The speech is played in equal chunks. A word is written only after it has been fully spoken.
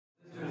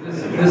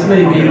This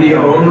may be the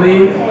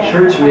only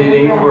church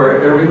meeting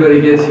where everybody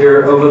gets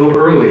here a little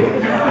early.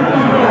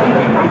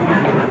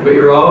 But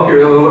you're all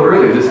here a little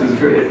early. This is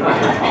great.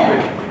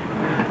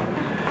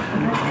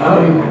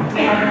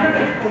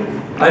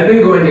 I've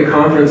been going to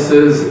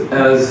conferences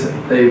as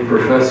a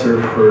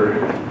professor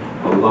for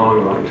a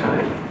long, long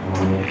time.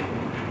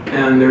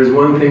 And there's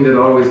one thing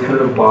that always kind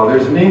of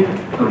bothers me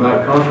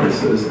about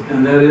conferences,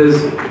 and that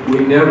is we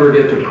never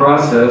get to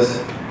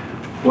process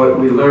what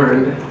we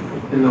learned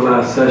in the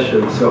last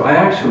session. So I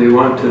actually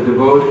want to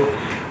devote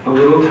a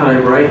little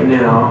time right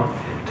now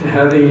to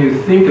having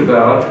you think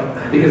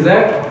about, because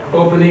that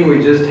opening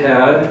we just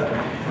had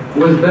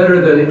was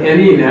better than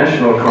any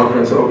national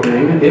conference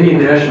opening, any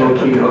national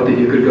keynote that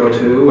you could go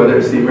to, whether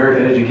it's the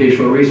American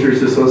Educational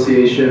Research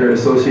Association or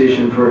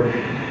Association for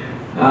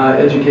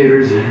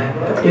Educators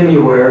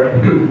anywhere.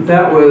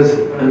 That was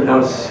an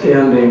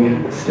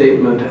outstanding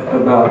statement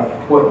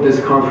about what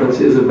this conference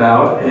is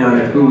about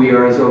and who we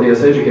are as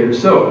LDS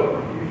educators. So,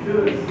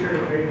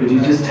 would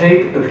you just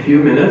take a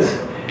few minutes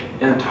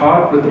and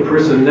talk with the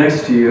person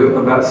next to you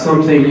about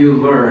something you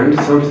learned,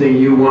 something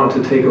you want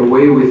to take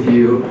away with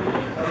you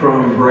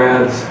from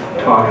Brad's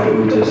talk that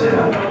we just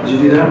had. Did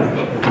you do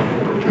that?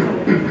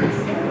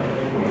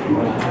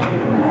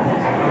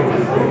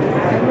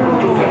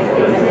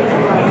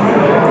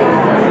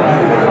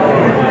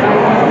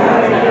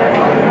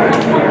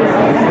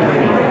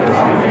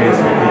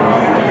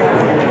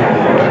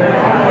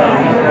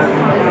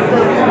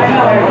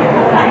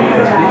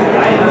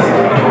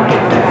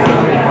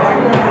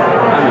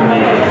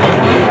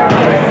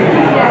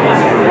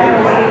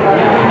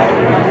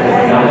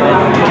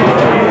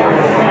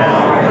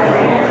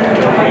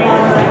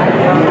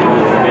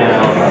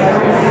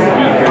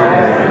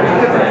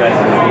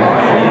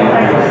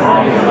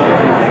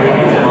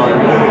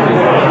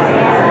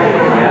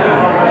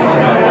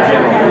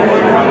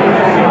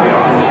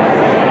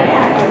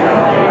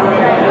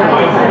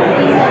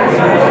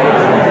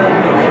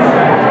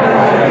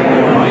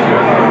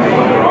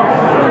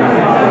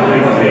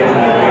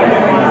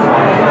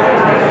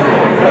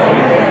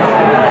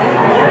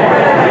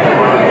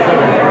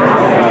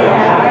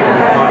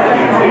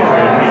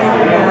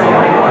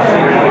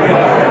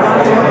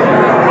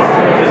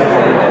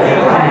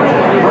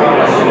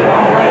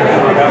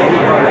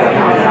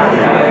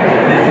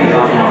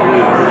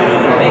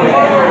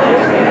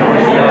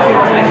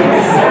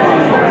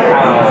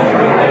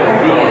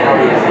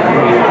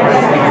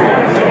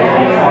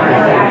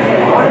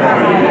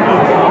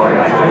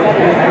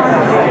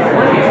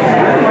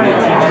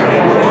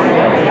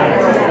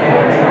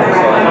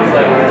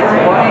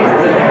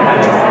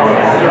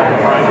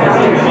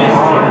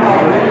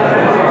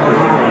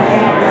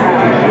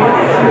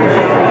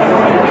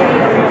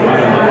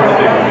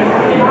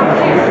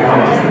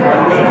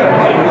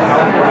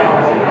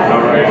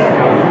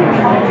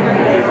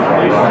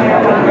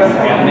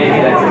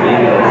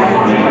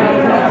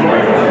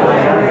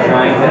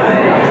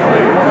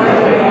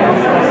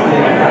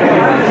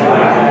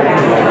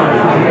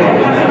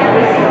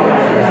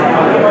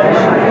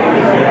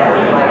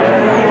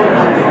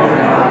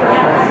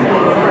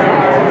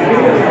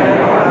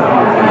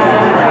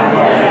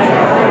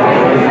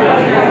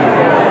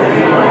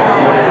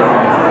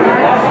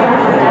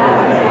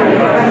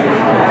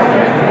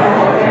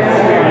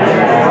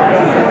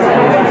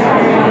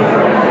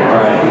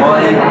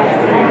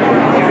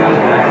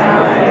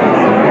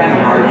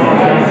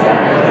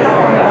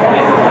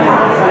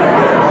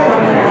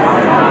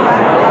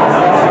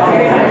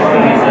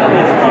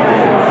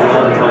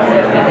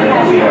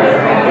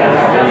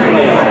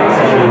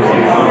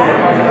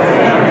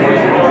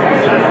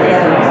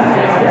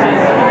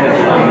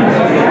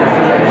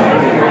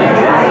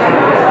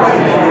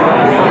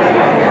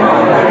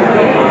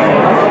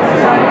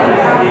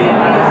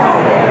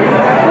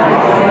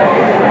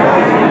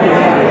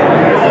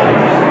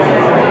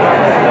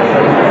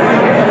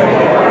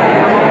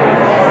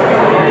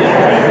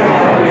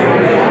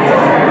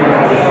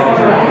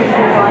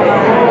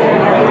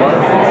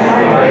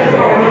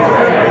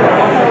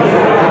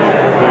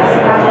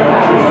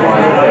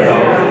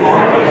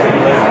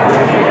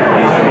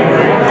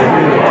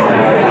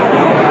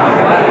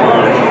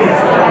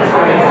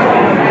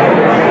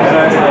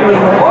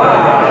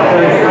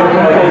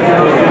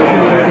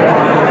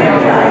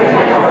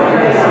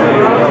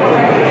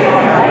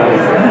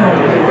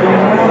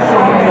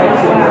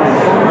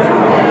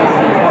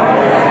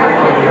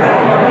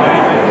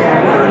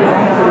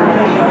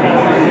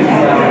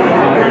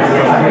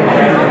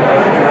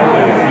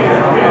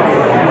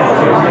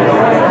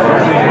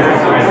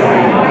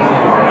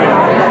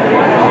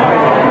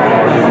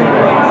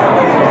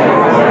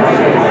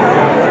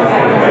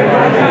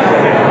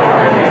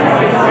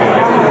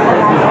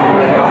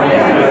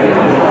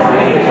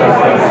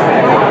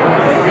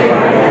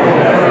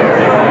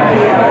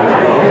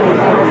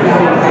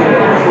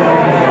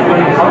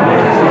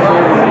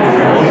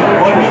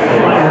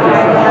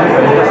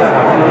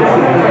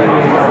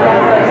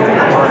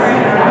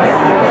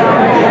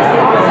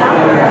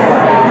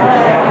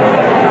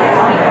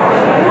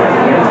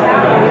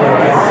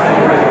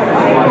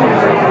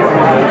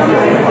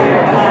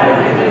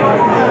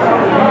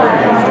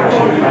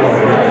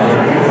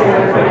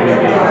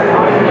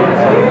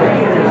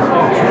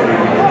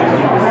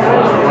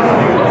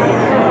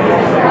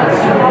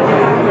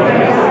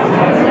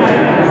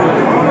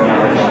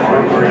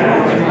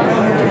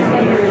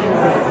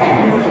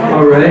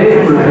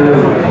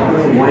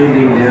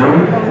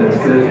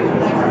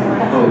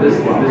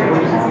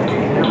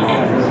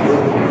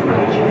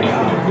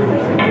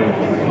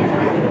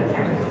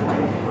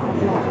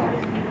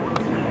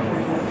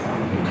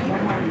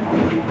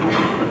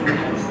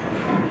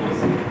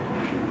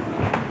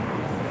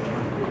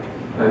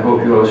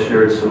 hope you all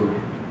shared some.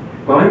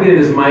 While I'm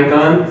getting this mic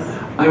on,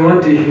 I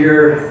want to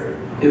hear,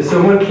 if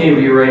someone came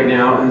to you right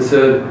now and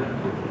said,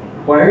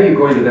 why are you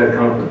going to that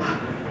conference?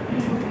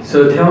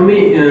 So tell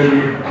me in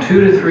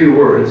 2 to 3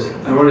 words.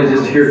 I want to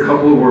just hear a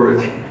couple of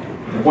words.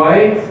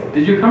 Why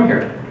did you come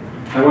here?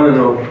 I want to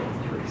know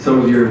some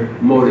of your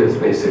motives,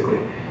 basically.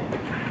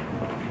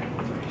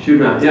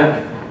 Shoot out,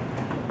 yeah.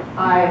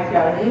 I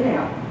got an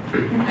email.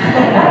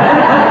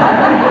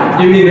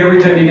 You mean every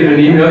time you get an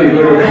email, you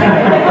go to...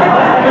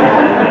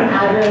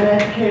 I've been an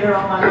educator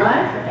all my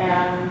life,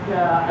 and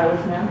I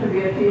was meant to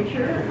be a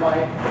teacher,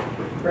 like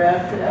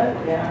Brad said,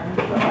 and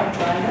so I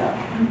signed up.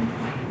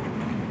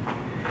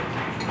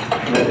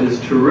 That is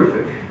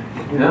terrific.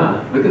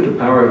 Yeah, look at the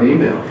power of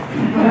email.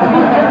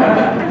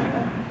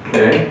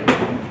 Okay.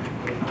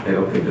 I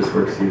don't think this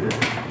works either.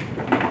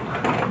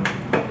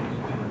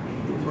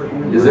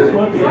 Is it?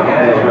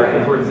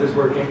 Yeah, is this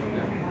working?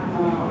 Yeah.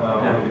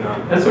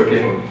 That's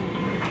okay.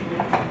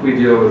 We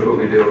deal with what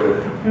we deal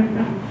with.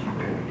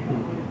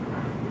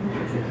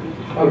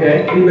 Okay,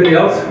 anybody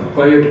else?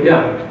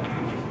 Yeah.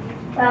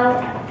 Well, I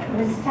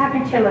was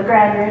talking to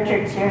LeGrand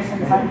Richards here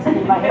since I'm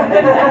sitting by him.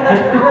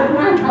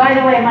 By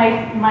the way,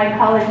 my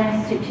college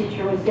institute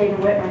teacher was David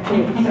Whitman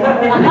too. So.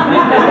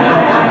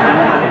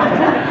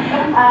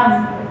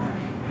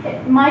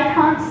 My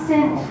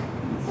constant,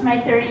 it's my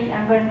 30,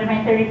 I'm going to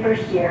my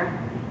 31st year,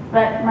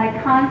 but my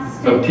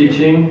constant... Of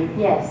teaching?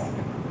 Yes.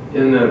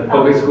 In the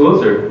public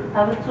schools or?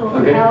 Public schools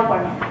Okay. in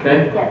California.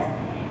 Okay. Yes.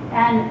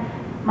 And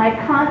my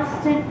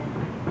constant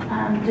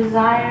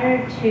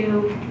desire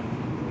to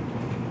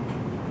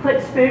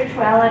put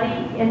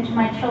spirituality into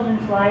my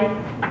children's life,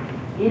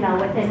 you know,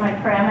 within my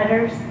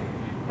parameters,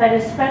 but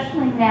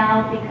especially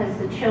now because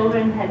the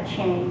children have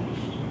changed.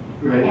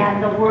 Right.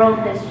 And the world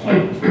has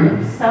changed.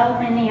 And so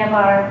many of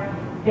our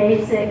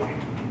basic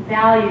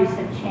values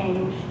have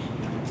changed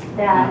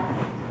that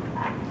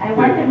I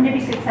want them to be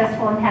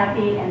successful and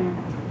happy and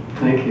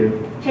Thank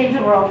you. change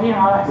the world, you know,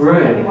 all that stuff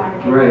that we want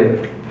to do.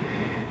 Right.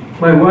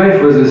 My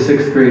wife was a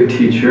 6th grade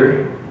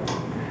teacher,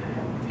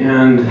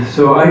 and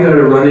so I got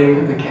a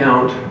running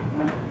account.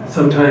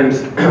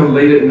 Sometimes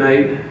late at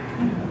night,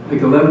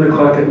 like 11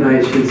 o'clock at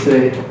night, she'd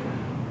say,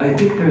 I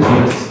think there's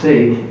a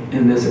mistake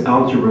in this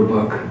algebra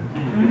book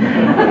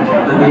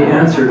on the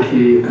answer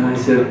key. And I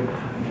said,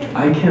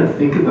 I can't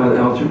think about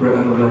algebra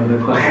at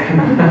 11 o'clock at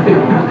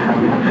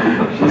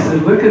night. She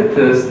said, look at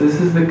this. This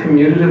is the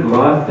commutative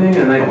law thing,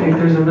 and I think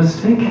there's a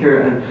mistake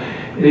here. And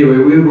anyway,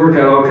 we would work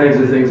out all kinds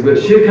of things, but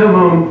she'd come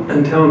home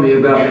and tell me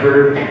about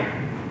her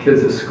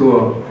kids at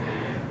school.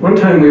 One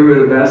time we were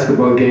at a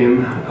basketball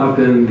game up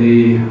in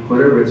the,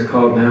 whatever it's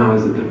called now,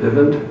 is it the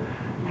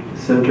Vivint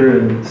Center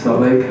in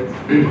Salt Lake?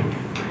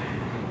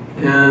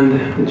 And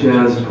the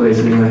Jazz place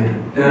anyway.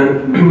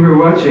 And we were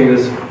watching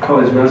this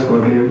college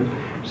basketball game,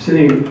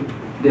 sitting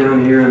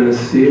down here in this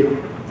seat.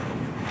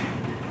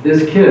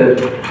 This kid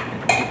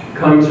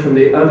comes from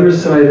the other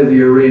side of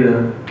the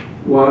arena,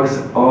 walks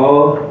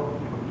all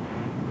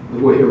the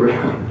way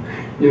around,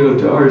 you know,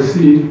 to our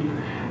seat,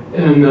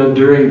 and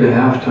during the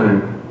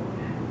halftime.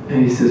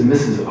 And he says,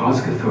 Mrs.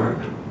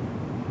 Osguthorpe.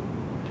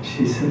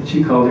 She said,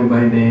 she called him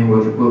by name,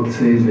 we'll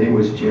say his name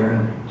was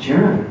Jaron.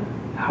 Jaron,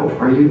 how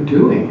are you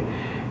doing?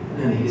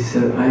 And he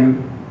said,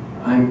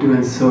 I'm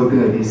doing so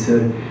good. He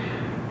said,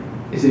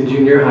 he's in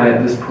junior high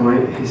at this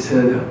point. He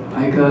said,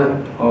 I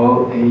got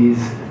all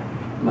A's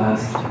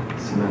last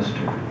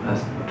semester,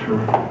 last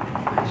term.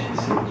 And she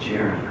said,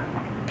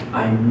 Jaron,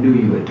 I knew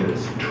you would do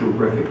this.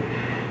 Terrific.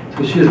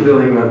 So she was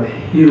building him up.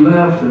 He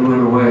left and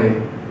went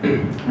away.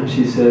 And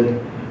she said,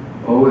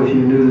 oh, if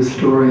you knew the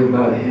story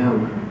about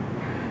him.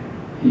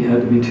 He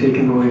had to be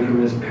taken away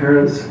from his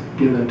parents,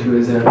 given to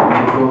his aunt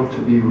and uncle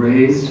to be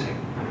raised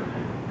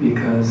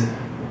because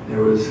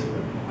there was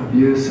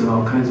abuse and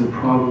all kinds of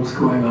problems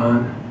going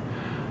on.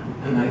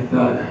 And I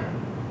thought,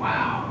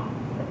 wow,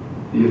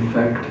 the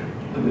effect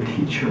of a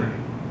teacher,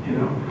 you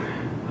know.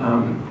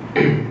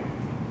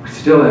 We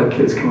still have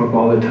kids come up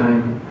all the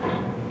time.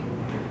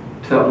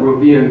 We'll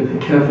be in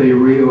Cafe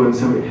Rio and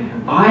somebody,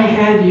 I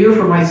had you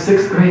for my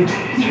 6th grade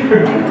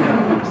teacher.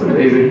 It's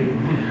amazing.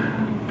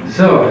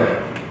 So,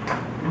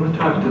 I'm going to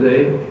talk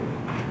today.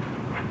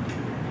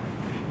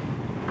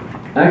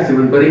 Actually,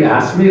 when Buddy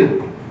asked me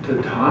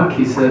to talk,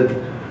 he said,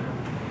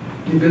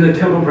 you've been a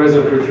temple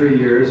president for 3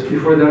 years.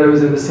 Before that, I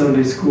was in the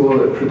Sunday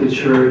school for the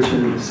church,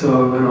 and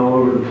so I went all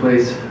over the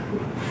place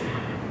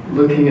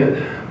looking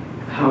at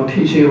how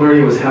teaching and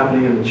learning was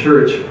happening in the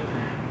church,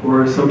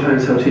 or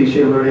sometimes how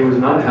teaching and learning was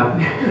not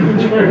happening in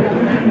the church.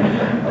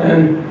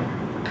 And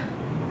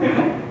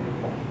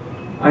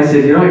I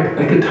said, you know,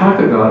 I could talk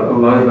about a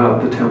lot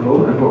about the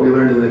temple and what we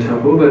learned in the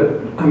temple,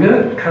 but I'm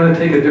going to kind of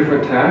take a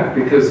different tack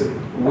because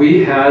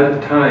we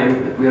had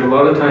time, we had a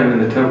lot of time in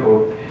the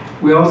temple.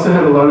 We also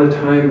had a lot of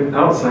time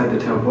outside the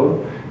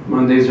temple.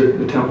 Mondays,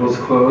 the temple's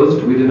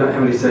closed. We did not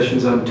have any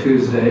sessions on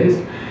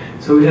Tuesdays.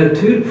 So we had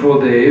 2 full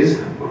days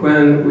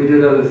when we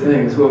did other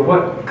things. Well,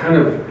 what kind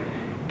of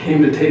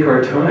came to take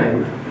our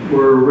time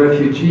were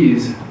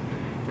refugees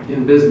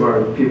in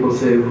Bismarck. People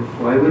say,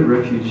 why would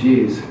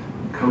refugees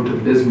come to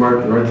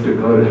Bismarck, North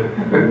Dakota.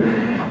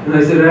 And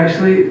I said,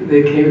 actually,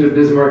 they came to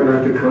Bismarck,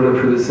 North Dakota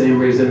for the same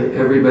reason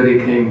everybody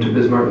came to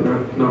Bismarck,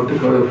 North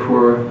Dakota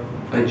for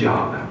a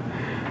job.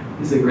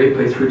 It's a great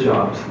place for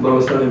jobs.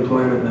 Lowest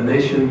unemployment in the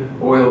nation,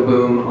 oil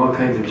boom, all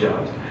kinds of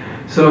jobs.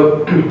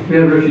 So we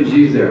had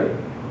refugees there.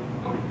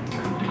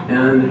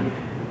 And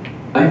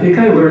I think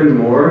I learned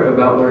more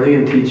about learning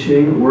and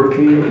teaching,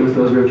 working with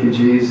those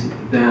refugees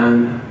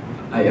than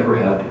I ever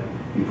had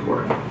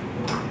before.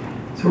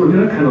 So we're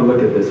going to kind of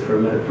look at this for a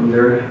minute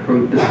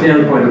from the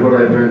standpoint of what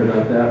I've learned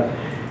about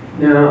that.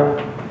 Now,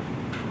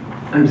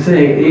 I'm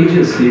saying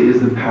agency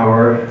is the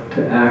power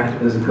to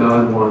act as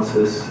God wants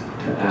us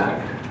to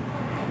act.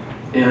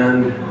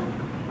 And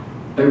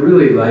I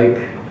really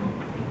like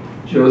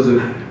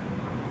Joseph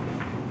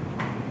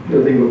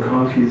Fielding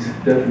McConkey's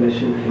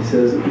definition. He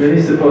says,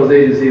 many suppose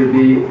agency to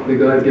be the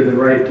God-given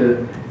right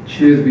to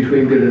choose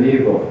between good and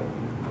evil.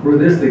 Were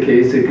this the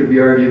case, it could be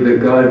argued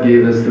that God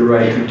gave us the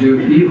right to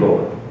do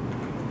evil.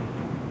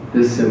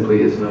 This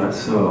simply is not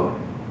so.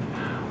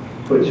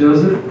 What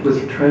Joseph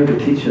was trying to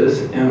teach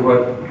us, and what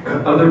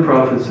other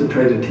prophets have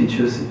tried to teach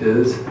us,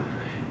 is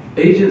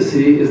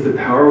agency is the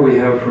power we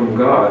have from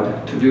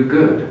God to do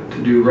good,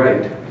 to do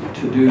right,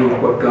 to do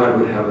what God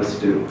would have us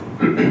do.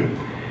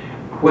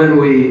 When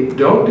we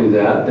don't do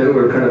that, then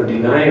we're kind of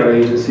denying our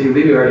agency,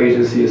 leaving our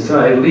agency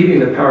aside, leaving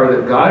the power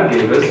that God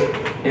gave us,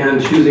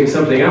 and choosing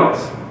something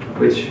else,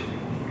 which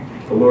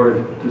the Lord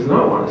does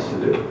not want us to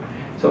do.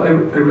 So I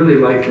really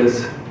like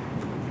this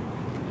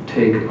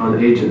take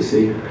on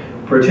agency,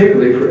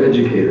 particularly for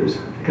educators.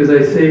 Because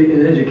I say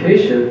in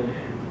education,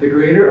 the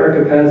greater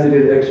our capacity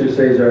to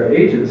exercise our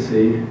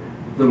agency,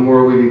 the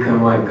more we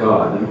become like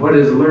God. And what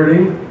is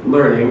learning?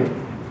 Learning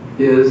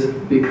is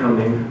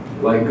becoming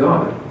like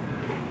God.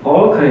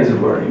 All kinds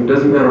of learning,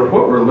 doesn't matter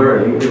what we're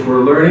learning. If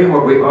we're learning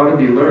what we ought to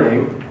be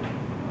learning,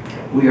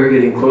 we are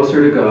getting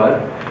closer to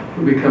God,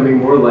 we're becoming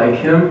more like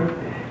Him,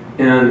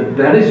 and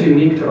that is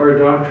unique to our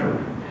doctrine.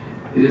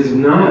 It is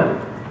not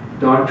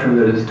doctrine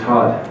that is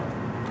taught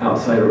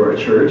outside of our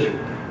church.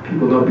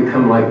 People don't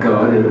become like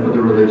God in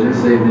other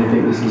religions. They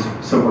think this is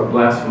somewhat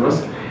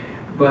blasphemous.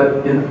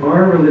 But in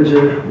our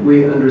religion,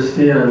 we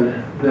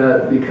understand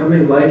that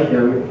becoming like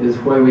Him is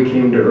why we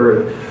came to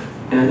earth.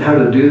 And how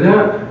to do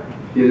that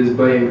is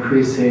by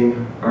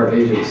increasing our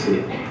agency.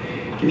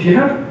 If you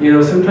have,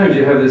 sometimes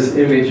you have this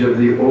image of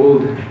the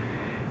old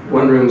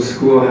one-room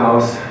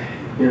schoolhouse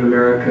in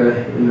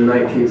America in the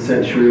 19th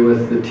century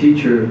with the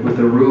teacher with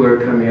a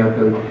ruler coming up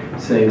and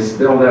saying,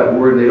 spell that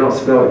word. They don't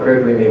spell it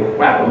correctly, and they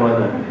whap them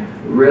on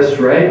the wrist,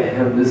 right?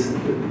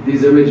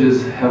 These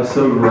images have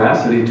some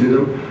veracity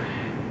to them.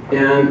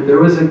 And there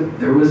was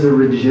a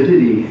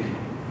rigidity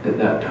at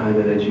that time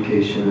in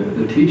education.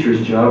 The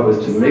teacher's job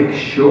was to make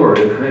sure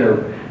to kind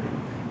of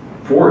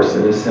force,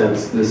 in a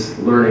sense, this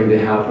learning to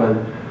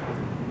happen.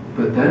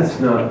 But that's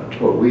not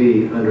what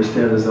we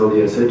understand as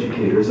LDS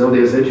educators.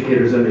 LDS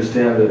educators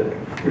understand that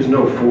there's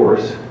no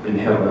force in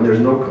heaven. There's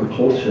no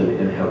compulsion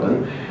in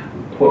heaven.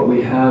 What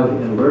we have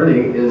in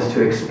learning is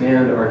to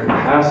expand our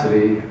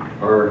capacity,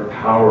 our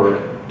power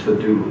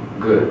to do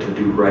good, to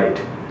do right,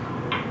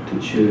 to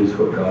choose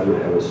what God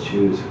would have us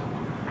choose.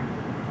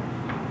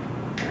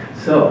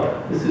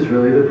 So, this is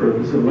really the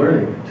purpose of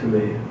learning to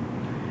me.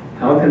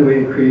 How can we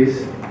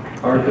increase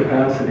our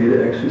capacity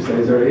to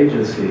exercise our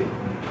agency?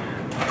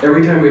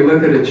 Every time we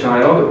look at a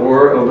child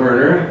or a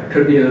learner,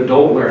 could be an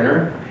adult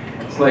learner,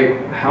 it's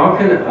like, how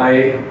can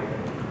I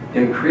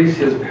increase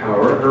his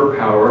power, her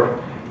power,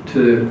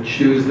 to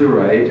choose the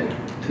right,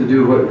 to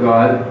do what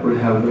God would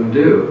have them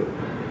do?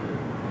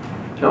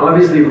 Now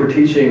obviously if we're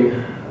teaching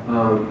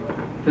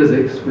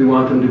physics, we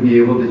want them to be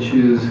able to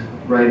choose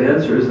right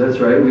answers, that's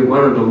right. We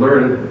want them to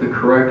learn the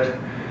correct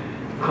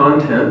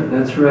content,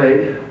 that's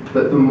right.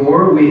 But the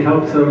more we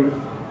help them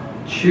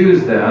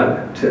choose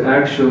that, to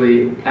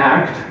actually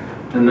act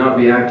and not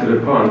be acted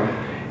upon.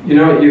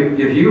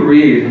 If you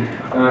read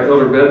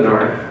Elder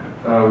Bednar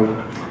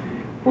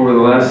over the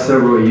last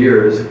several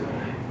years,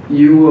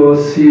 you will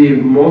see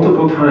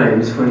multiple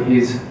times when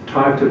he's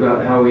talked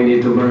about how we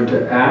need to learn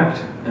to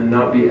act and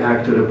not be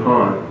acted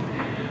upon.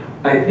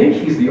 I think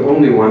he's the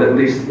only one, at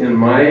least in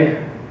my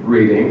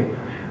reading,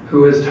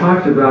 who has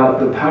talked about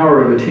the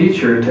power of a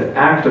teacher to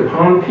act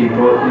upon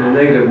people in a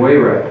negative way,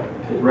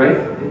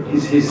 right?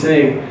 He's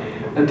saying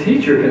a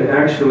teacher can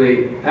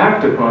actually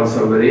act upon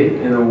somebody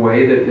in a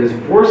way that is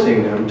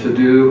forcing them to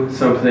do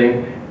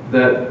something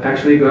that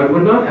actually God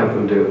would not have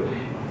them do,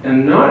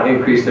 and not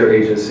increase their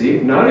agency,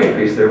 not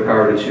increase their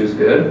power to choose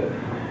good,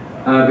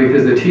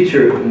 because the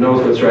teacher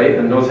knows what's right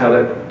and knows how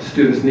that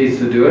student needs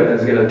to do it and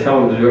is going to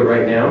tell them to do it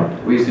right now.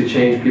 We used to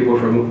change people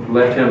from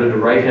left-handed to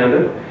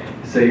right-handed.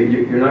 Say,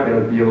 you're not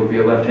going to be able to be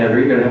a left-hander,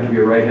 you're going to have to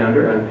be a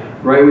right-hander.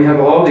 And right, we have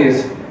all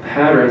these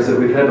patterns that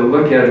we've had to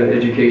look at in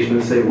education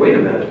and say, wait a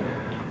minute,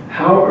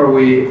 how are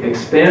we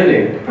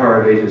expanding the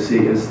power of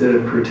agency instead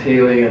of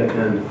curtailing it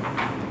and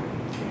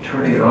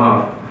turning it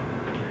off?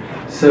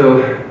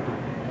 So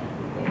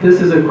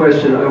this is a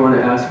question I want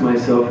to ask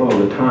myself all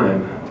the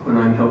time. when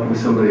I'm helping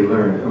somebody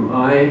learn? Am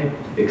I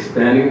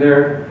expanding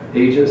their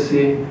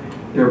agency,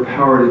 their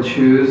power to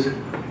choose,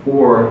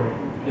 or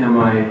am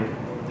I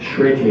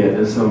shrinking it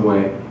in some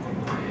way?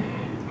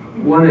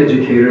 One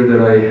educator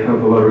that I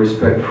have a lot of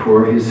respect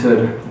for, he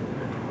said,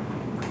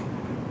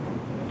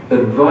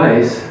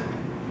 advice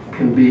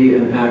can be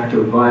an act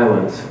of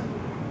violence.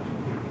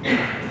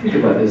 Think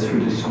about this for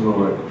just a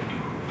moment.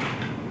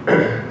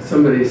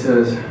 Somebody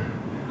says,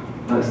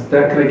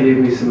 that guy gave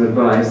me some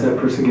advice, that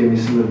person gave me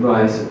some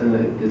advice,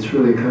 and it's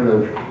really kind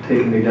of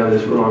taken me down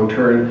this wrong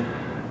turn.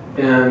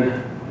 And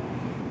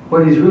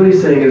what he's really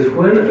saying is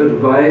when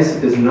advice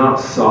is not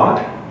sought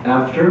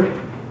after,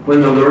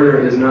 when the learner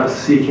is not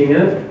seeking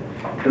it,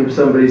 and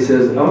somebody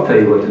says, I'll tell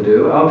you what to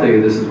do, I'll tell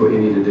you this is what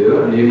you need to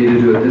do, and you need to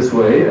do it this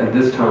way at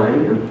this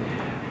time,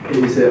 and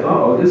you say,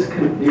 oh,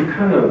 you're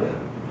kind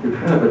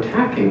of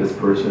attacking this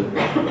person.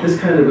 This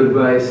kind of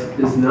advice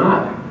is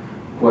not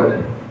what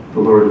the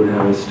Lord would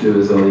have us do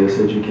as LDS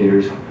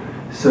educators.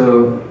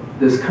 So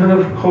this kind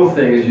of whole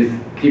thing, as you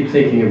keep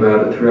thinking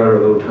about it throughout our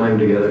little time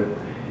together,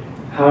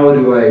 how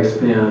do I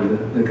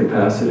expand the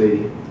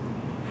capacity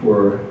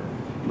for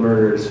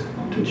learners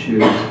to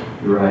choose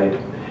right?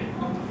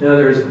 Now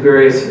there's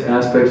various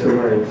aspects of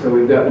learning. So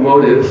we've got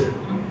motives,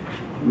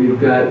 we've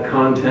got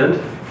content,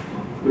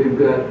 we've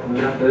got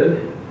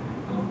method,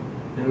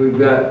 and we've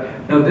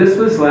got, now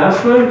this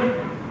last one,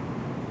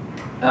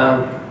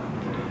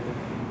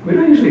 we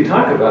don't usually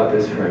talk about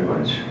this very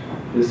much,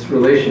 this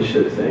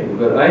relationship thing,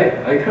 but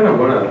I kind of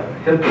want to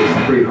hit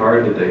this pretty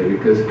hard today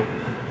because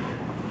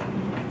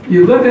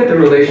you look at the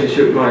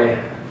relationship my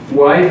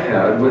wife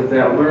had with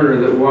that learner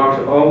that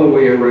walked all the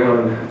way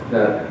around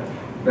that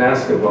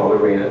basketball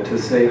arena to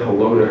say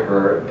hello to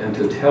her and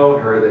to tell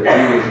her that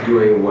he was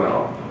doing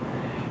well.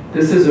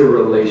 This is a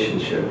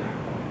relationship.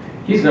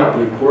 He's not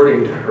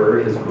reporting to her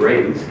his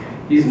grades.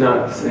 He's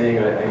not saying,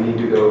 I need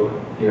to go,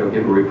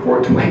 give a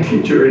report to my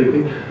teacher or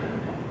anything.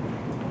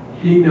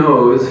 He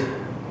knows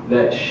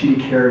that she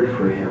cared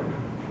for him.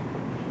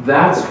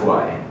 That's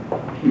why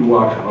he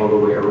walked all the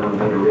way around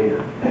that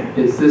arena.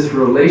 It's this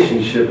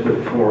relationship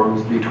that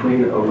forms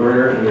between a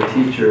learner and a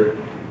teacher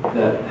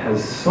that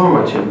has so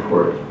much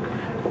import.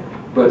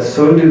 But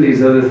so do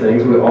these other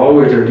things. We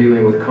always are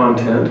dealing with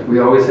content. We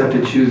always have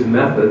to choose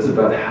methods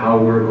about how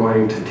we're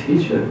going to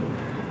teach it.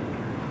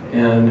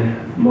 And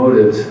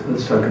motives.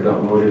 Let's talk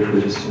about motive for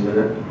just a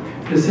minute.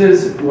 This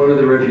is one of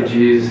the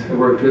refugees I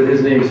worked with.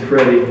 His name's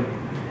Freddie.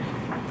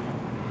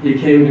 He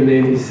came to me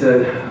and he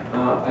said,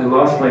 I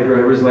lost my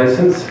driver's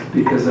license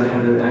because I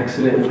had an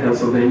accident in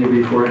Pennsylvania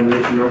before I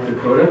moved to North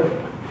Dakota.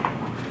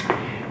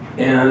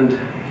 And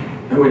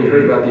when you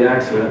heard about the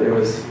accident, it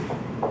was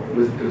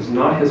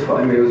not his fault.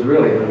 I mean, it was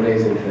really an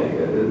amazing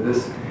thing.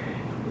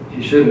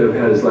 He shouldn't have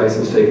had his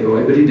license taken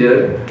away, but he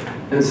did.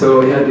 And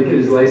so he had to get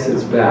his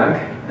license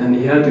back, and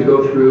he had to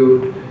go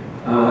through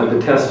the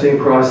testing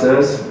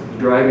process,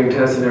 driving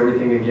tests and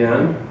everything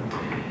again.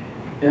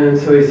 And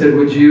so he said,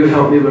 would you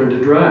help me learn to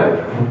drive?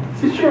 I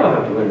said, sure, I'll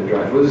help you learn to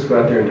drive. We'll just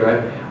go out there and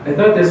drive. I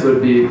thought this would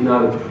be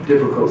not a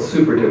difficult,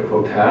 super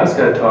difficult task.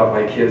 I taught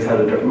my kids how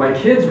to drive. My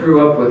kids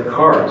grew up with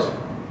cars.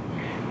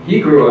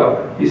 He grew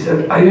up, he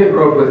said, I didn't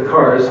grow up with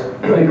cars,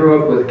 I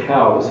grew up with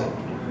cows.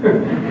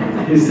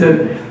 He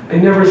said, I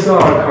never saw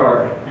a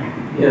car.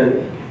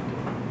 And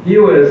he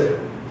was,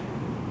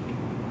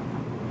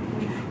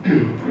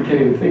 I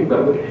can't even think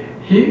about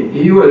it.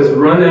 He was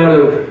run out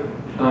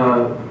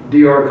of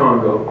DR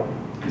Congo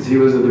because he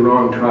was of the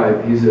wrong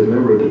tribe. He's a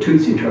member of the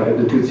Tutsi tribe.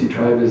 The Tutsi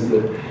tribe is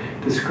the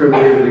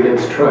discriminated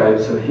against tribe.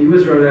 So he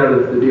was run out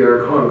of the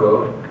DR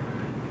Congo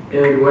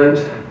and went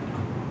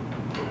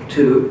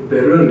to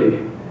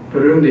Burundi.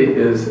 Burundi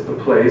is a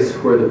place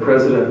where the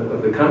president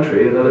of the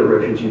country, another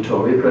refugee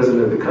told me, the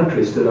president of the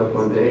country stood up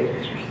one day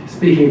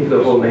speaking for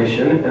the whole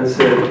nation and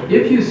said,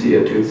 if you see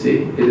a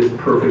Tutsi, it is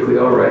perfectly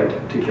all right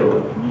to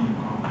kill him.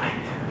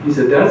 He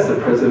said, that's the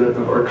president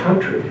of our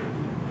country.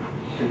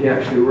 And he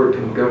actually worked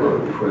in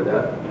government before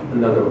that.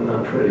 Another one,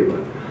 not Freddie,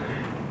 but.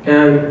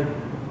 And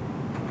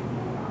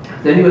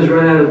then he was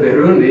run out of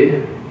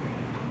Burundi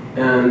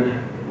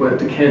and went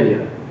to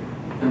Kenya.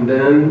 And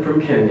then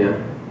from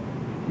Kenya,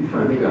 he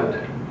finally got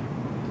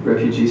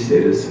refugee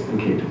status and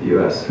came to the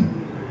US.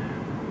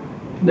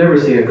 Never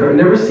seen a car,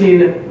 never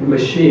seen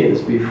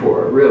machines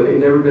before, really.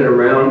 Never been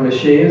around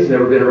machines,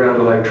 never been around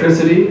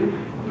electricity.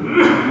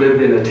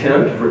 Lived in a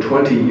tent for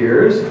 20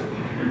 years.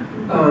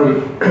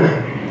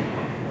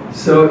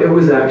 So it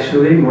was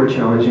actually more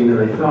challenging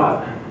than I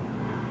thought.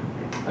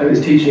 I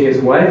was teaching his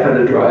wife how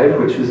to drive,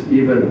 which was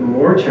even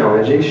more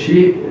challenging.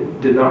 She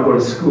did not go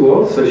to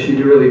school, so she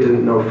really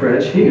didn't know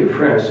French. He knew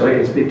French, so I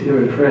could speak to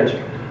him in French.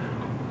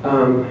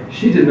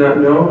 She did not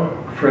know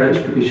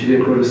French because she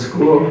didn't go to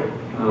school,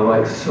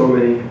 like so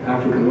many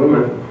African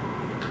women.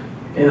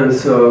 And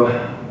so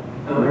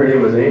her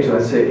name was Angel.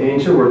 I'd say,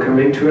 Angel, we're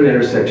coming to an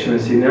intersection. I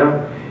say,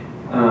 now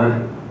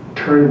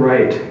turn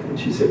right. And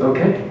she'd say,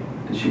 okay.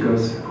 And she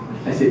goes,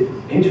 I say,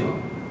 Angel,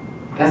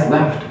 that's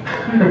left.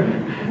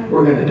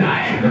 We're going to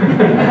die.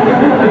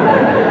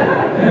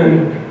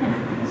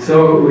 And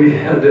So we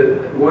had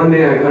to, one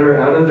day I got her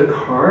out of the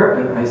car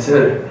and I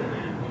said,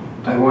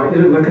 I want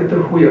you to look at the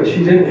wheel.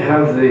 She didn't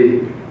have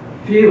the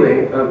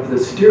feeling of the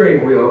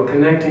steering wheel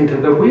connecting to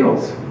the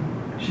wheels.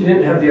 She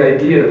didn't have the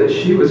idea that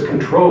she was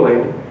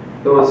controlling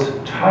those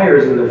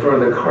tires in the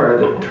front of the car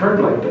that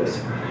turned like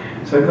this.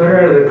 So I got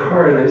her out of the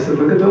car and I said,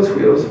 look at those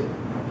wheels.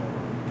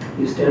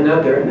 You stand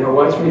out there, now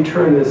watch me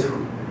turn this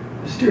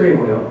steering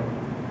wheel.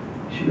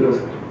 She goes,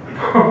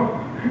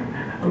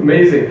 oh,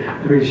 amazing.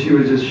 I mean, she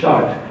was just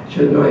shocked. She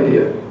had no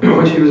idea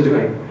what she was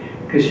doing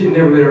because she'd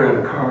never been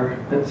around a car.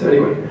 And so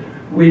anyway,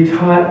 we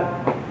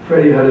taught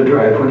Freddie how to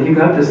drive. When he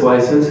got this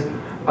license,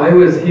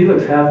 he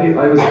looked happy,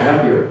 I was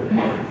happier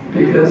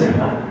because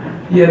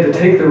he had to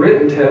take the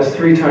written test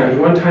 3 times.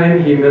 One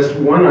time he missed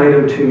one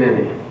item too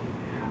many.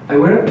 I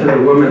went up to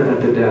the woman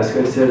at the desk.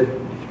 I said,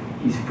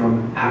 he's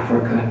from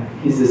Africa.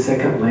 He's the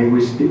second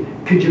language speaker.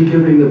 Could you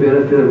give him the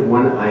benefit of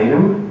one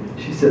item?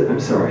 She said, I'm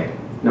sorry.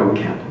 No, we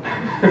can't.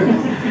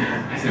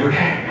 I said,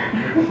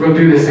 okay, we'll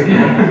do this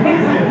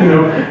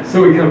again.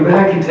 So we come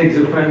back. He takes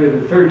it finally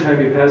the 3rd time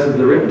he passes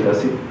the written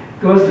test. He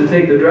goes to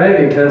take the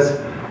driving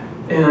test,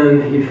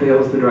 and he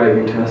fails the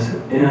driving test,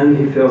 and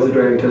he fails the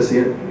driving test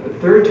again the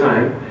 3rd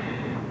time.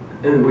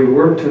 And we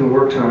worked and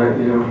worked on it,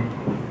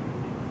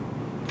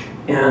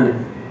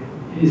 And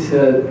he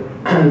said,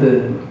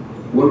 the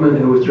woman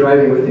who was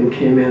driving with him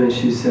came in and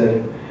she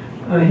said,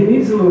 he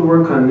needs a little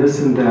work on this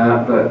and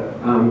that, but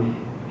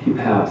he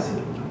passed.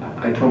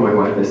 I told my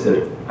wife, I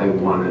said, I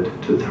wanted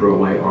to throw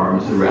my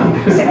arms around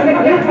this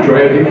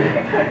driving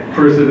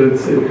person and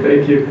say,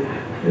 thank you.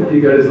 And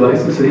he got his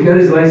license. So he got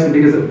his license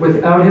because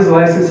without his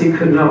license, he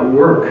could not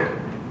work.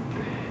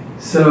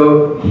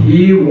 So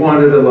he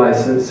wanted a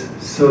license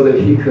so that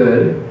he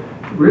could,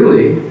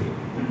 really,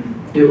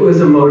 it was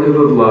a motive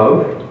of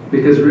love,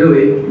 because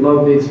really,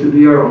 love needs to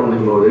be our only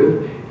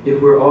motive. If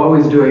we're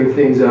always doing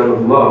things out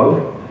of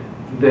love,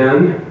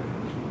 then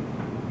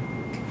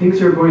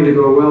things are going to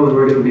go well and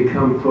we're going to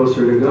become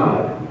closer to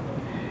God.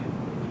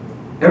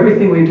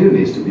 Everything we do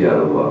needs to be out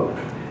of love.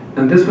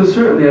 And this was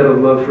certainly out of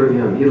love for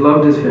him. He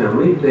loved his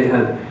family. They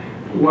had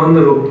one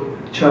little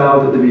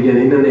child at the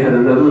beginning, then they had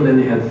another one, then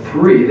they had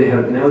 3.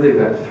 Now they've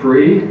got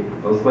 3.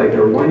 It was like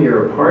they're 1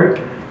 year apart.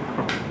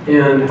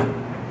 And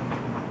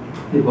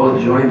they both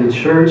joined the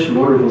church.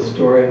 Wonderful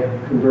story,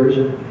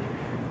 conversion.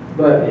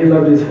 But he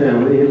loved his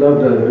family. He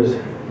loved others.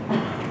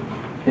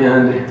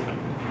 And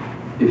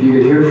if you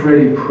could hear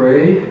Freddie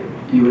pray,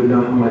 you would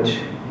know how much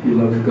he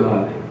loved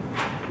God.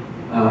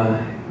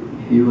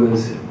 He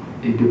was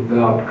a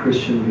devout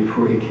Christian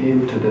before he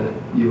came to the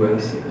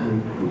U.S.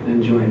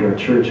 and joined our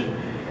church.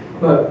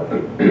 But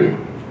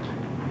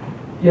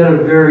he had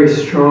a very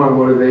strong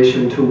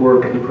motivation to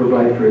work and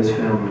provide for his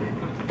family.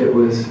 It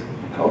was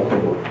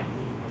palpable.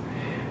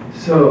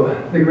 So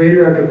the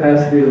greater our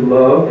capacity to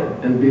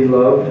love and be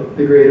loved,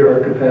 the greater our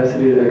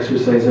capacity to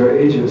exercise our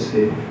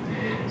agency.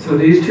 So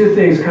these 2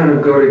 things kind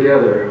of go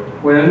together.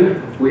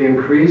 When we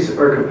increase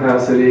our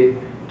capacity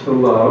to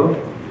love,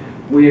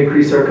 we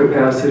increase our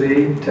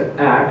capacity to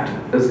act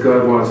as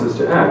God wants us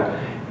to act.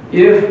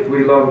 If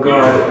we love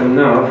God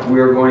enough, we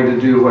are going to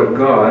do what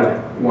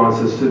God wants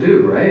us to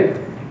do, right?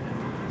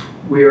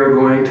 We are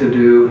going to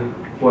do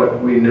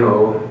what we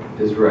know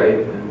is right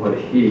and what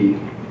He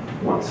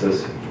wants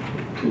us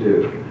to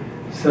do.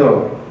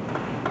 So,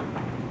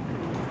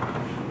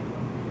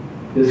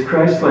 this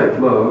Christ-like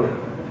love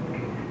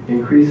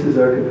increases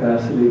our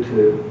capacity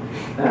to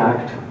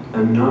act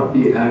and not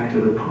be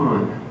acted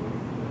upon.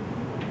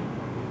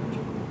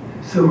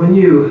 So when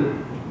you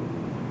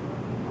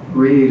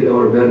read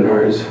Elder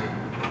Bednar's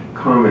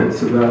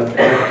comments about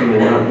acting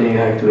and not being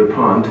acted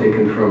upon,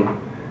 taken from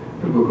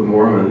the Book of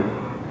Mormon,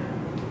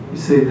 you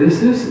say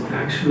this is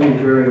actually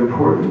very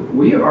important.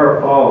 We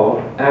are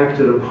all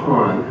acted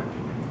upon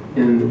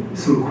in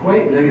some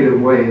quite negative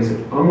ways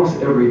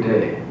almost every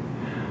day.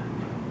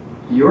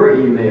 Your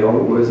email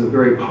was a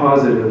very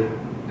positive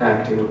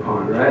acting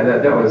upon, right?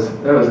 That was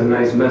a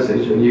nice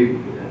message, and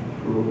you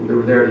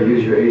were there to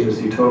use your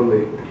agency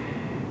totally.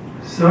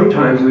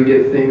 Sometimes we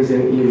get things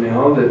in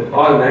email that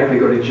automatically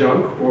go to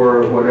junk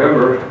or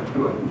whatever.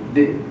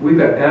 We've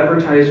got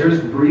advertisers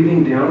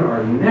breathing down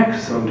our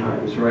necks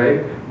sometimes,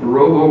 right?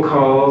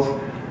 Robocalls.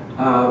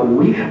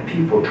 We have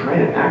people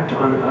trying to act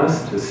on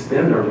us to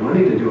spend our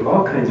money to do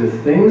all kinds of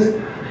things.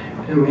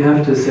 And we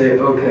have to say,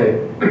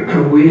 okay,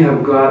 we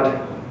have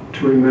got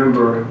to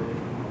remember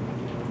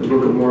the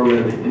Book of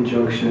Mormon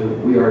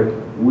injunction. We are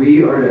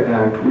to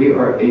act. We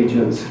are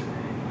agents.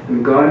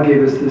 And God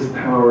gave us this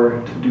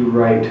power to do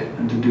right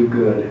and to do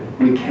good.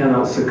 We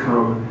cannot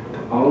succumb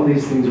to all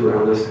these things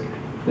around us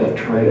that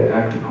try to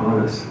act upon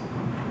us.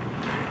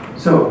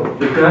 So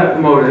we've got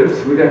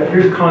motives.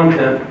 Here's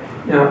content.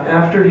 Now,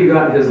 after he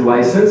got his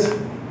license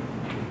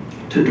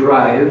to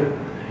drive,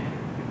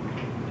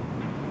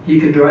 he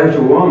could drive to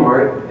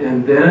Walmart,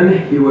 and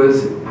then he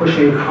was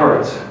pushing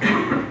carts.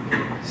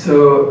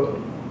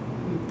 So,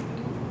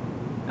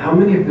 how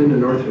many have been to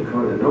North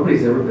Dakota?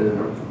 Nobody's ever been to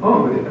North Dakota.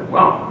 Oh, look at that.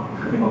 Wow.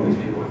 Look at all these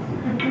people.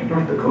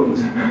 North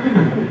Dakotans.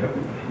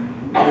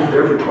 Lived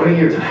there for 20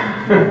 years.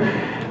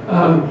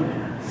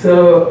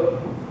 So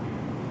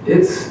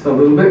it's a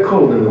little bit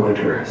cold in the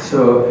winter.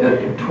 So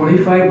at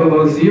 25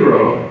 below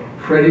zero,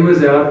 Freddie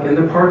was out in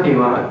the parking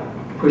lot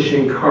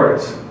pushing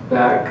carts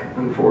back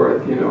and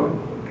forth, you know,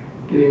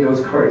 getting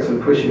those carts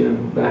and pushing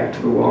them back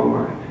to the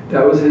Walmart.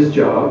 That was his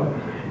job.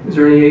 He was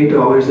earning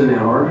 $8 an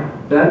hour.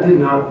 That did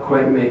not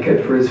quite make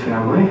it for his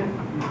family.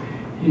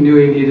 He knew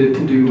he needed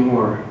to do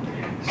more.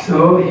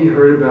 So he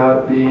heard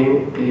about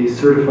being a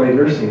certified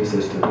nursing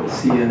assistant, a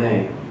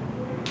CNA.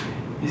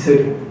 He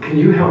said, can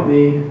you help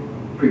me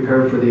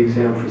prepare for the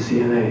exam for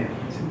CNA?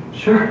 I said,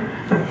 sure.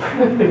 I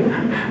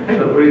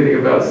don't know anything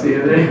about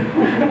CNA.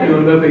 I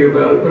know nothing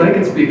about it, but I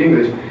can speak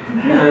English.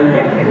 And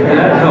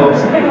that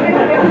helps.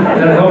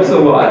 That helps a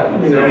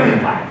lot. You know,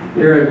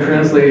 here I'm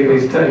translating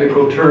these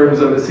technical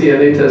terms on the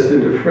CNA test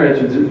into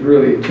French. It's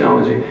really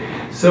challenging.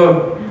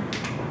 So,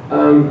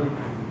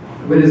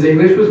 but his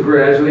English was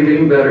gradually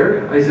getting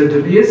better. I said,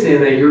 to be a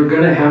CNA, you're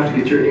going to have to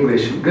get your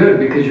English good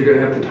because you're going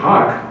to have to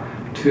talk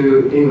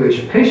to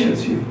English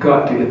patients. You've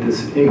got to get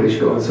this English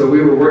going. So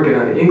we were working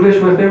on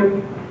English with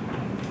him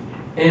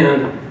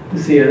and the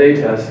CNA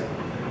test.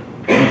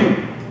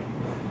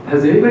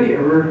 Has anybody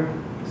ever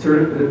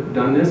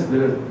done this,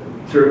 been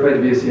certified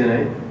to be a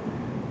CNA?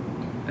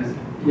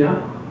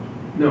 Yeah?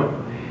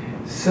 No.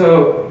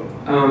 So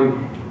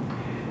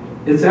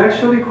it's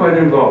actually quite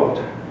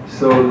involved.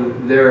 So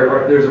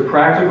there's a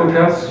practical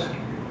test.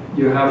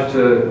 You have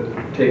to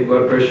take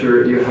blood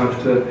pressure, you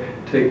have to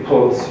take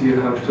pulse, you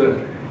have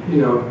to,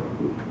 you know,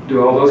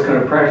 do all those kind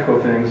of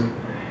practical things.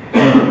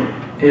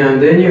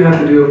 And then you have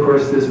to do, of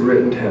course, this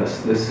written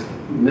test, this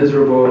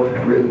miserable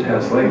written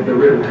test, like the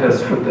written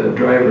test for the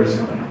driver's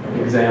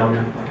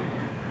exam.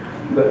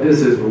 But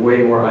this is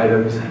way more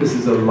items. This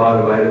is a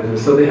lot of items. And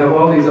so they have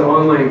all these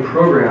online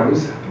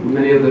programs,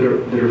 many of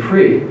them that are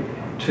free,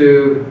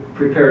 to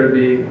prepare to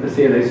be a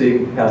CNA so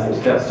you can pass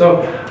this test.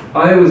 So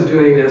I was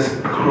doing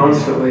this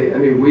constantly. I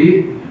mean,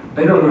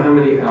 I don't know how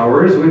many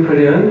hours we put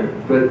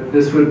in, but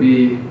this would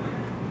be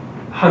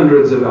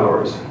hundreds of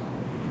hours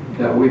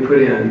that we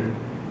put in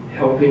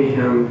helping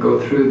him go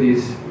through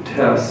these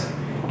tests,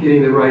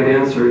 getting the right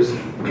answers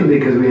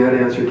because we had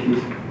answer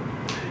keys.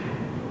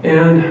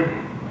 And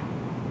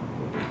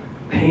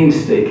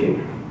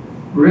painstaking,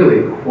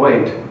 really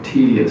quite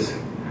tedious.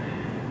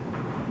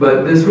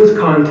 But this was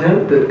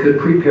content that could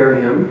prepare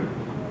him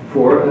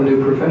for a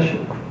new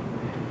profession.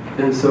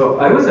 And so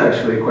I was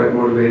actually quite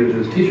motivated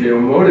as a teacher. You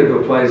know, motive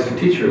applies to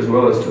teacher as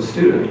well as to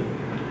student.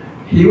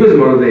 He was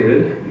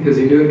motivated because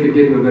he knew it could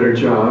get him a better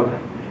job.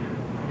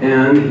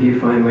 And he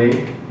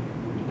finally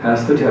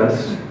passed the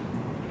test.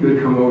 He would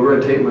come over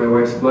and take my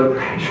wife's blood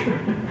pressure.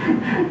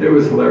 It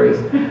was hilarious.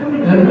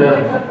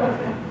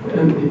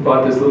 And he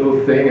bought this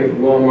little thing at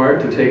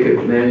Walmart to take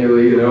it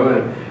manually, you know.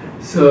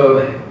 And so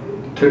it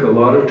took a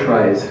lot of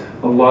tries,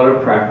 a lot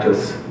of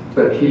practice.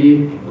 But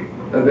he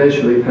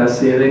eventually passed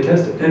the CNA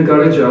test and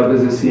got a job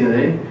as a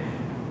CNA.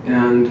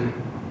 And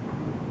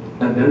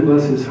then,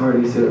 bless his heart,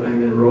 he said,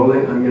 I'm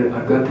enrolling,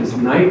 I've got this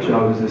night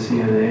job as a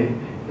CNA.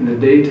 In the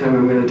daytime,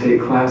 I'm going to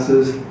take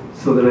classes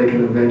so that I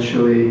can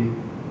eventually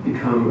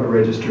become a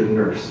registered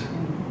nurse.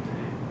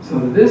 So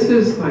this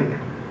is like,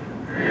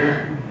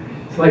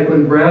 it's like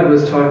when Brad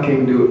was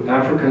talking, do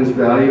Africans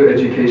value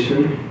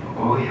education?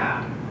 Oh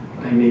yeah.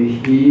 I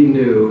mean, he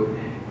knew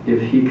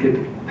if he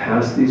could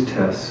pass these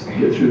tests,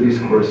 get through these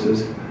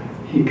courses,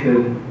 he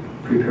could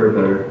prepare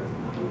better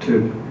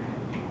to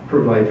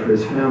provide for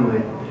his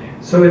family.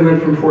 So he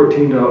went from $8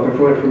 an hour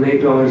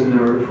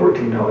to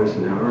 $14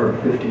 an hour, or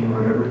 $15,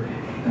 whatever,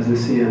 as a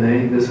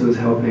CNA. This was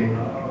helping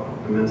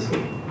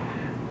immensely.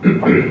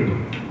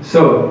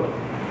 So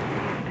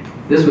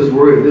this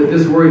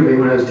worried me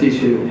when I was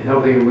teaching,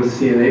 helping him with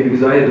CNA,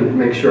 because I had to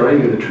make sure I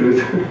knew the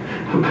truth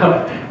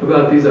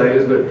about these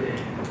items.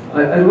 But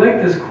I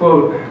like this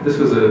quote. This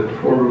was a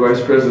former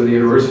vice president of the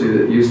university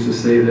that used to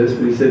say this,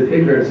 but he said,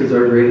 ignorance is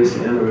our greatest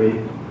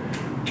enemy.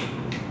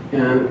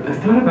 And I've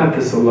thought about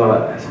this a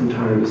lot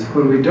sometimes.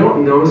 When we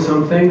don't know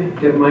something,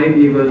 it might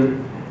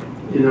even,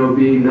 you know,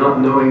 be not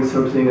knowing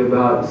something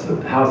about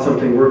how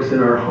something works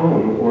in our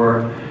home,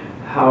 or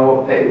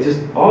how,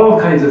 just all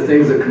kinds of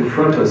things that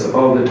confront us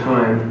all the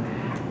time.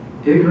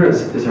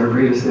 Ignorance is our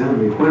greatest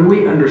enemy. When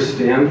we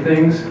understand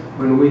things,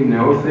 when we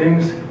know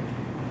things,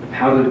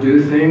 how to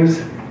do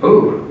things,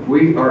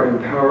 we are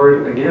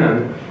empowered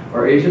again.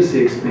 Our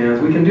agency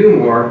expands. We can do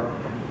more.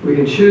 We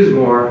can choose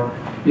more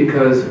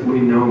because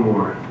we know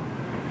more.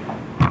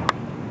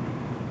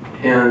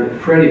 And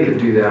Freddie could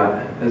do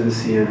that as a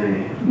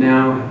CNA.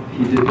 Now,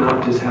 he did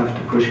not just have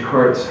to push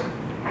carts.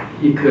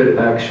 He could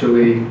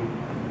actually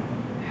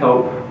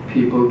help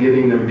people,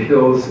 giving them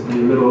pills in the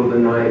middle of the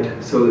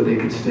night so that they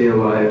could stay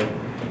alive,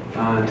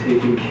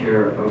 taking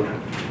care of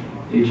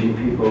aging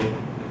people.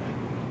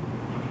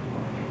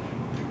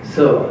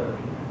 So,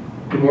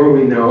 the more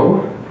we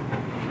know,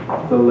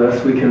 the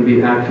less we can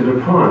be acted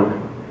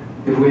upon.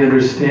 If we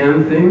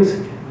understand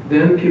things,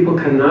 then people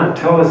cannot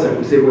tell us that.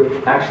 We say,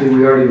 well, actually,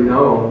 we already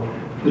know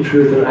the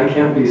truth, and I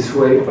can't be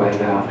swayed by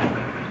that.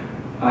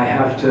 I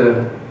have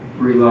to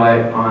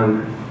rely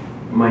on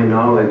my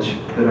knowledge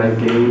that I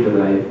gained,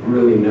 that I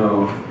really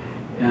know,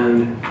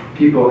 and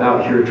people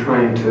out here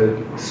trying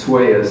to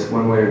sway us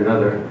one way or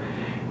another,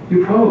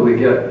 you probably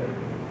get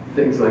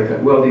things like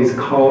that. Well, these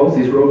calls,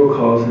 these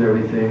robocalls and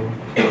everything,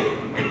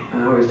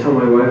 and I always tell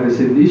my wife, I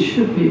say, these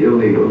should be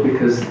illegal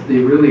because they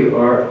really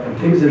are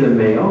things in the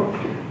mail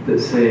that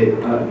say,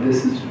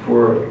 this is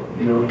for,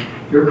 you know,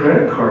 your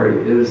credit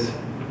card is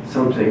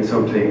something,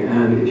 something,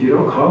 and if you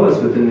don't call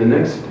us within the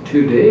next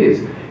 2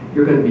 days,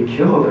 you're going to be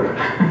killed. Or,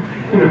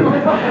 you know?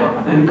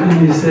 And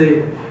you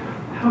say,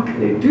 how can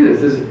they do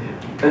this?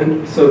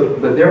 And so,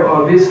 but they're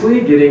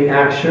obviously getting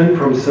action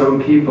from some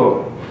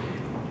people.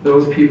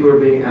 Those people are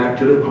being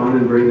acted upon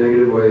in very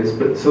negative ways.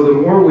 But so the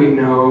more we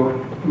know,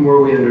 the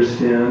more we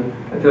understand.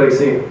 I feel like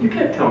saying, you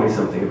can't tell me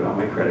something about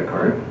my credit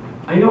card.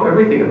 I know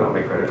everything about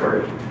my credit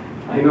card.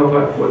 I know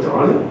about what's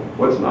on it,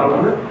 what's not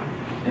on it,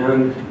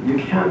 and you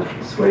can't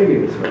sway me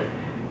this way.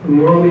 The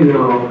more we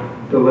know,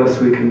 the less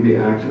we can be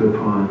acted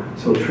upon.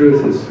 So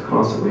truth is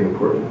constantly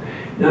important.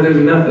 Now there's a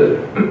method.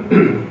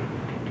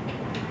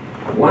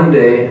 One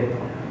day,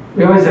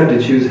 we always have to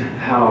choose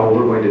how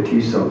we're going to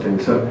teach something.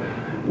 So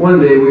one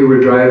day we were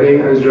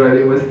driving, I was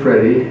driving with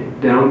Freddie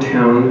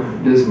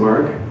downtown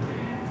Bismarck,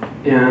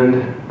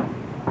 and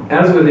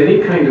as with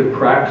any kind of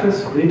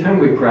practice, anytime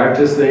we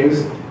practice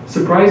things,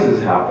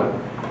 surprises happen.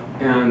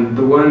 And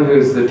the one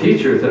who's the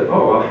teacher said,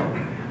 oh,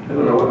 I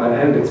don't know, I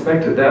hadn't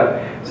expected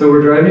that. So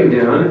we're driving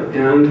down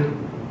and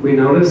we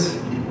notice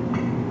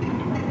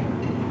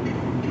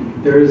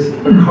there's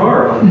a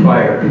car on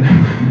fire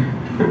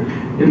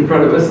in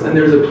front of us, and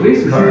there's a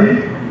police car.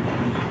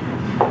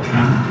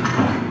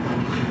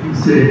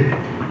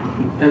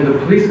 And the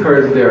police car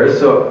is there,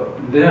 so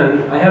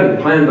then, I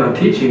hadn't planned on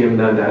teaching him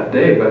that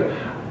day, but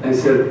I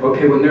said,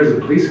 okay, when there's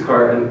a police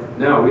car, and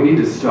now we need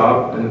to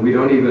stop, and we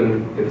don't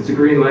even, if it's a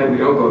green light, we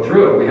don't go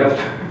through it. We have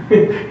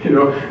to, you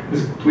know,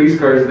 this police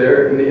car is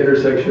there in the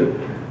intersection.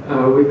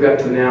 We've got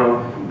to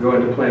now go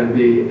into plan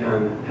B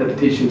and have to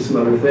teach him some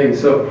other things.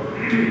 So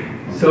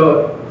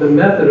the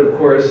method, of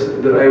course,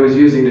 that I was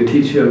using to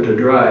teach him to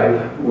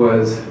drive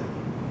was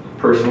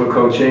personal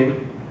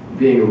coaching,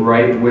 being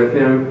right with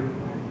him.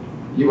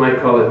 You might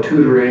call it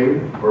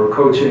tutoring or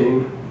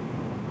coaching,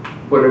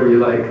 whatever you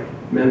like,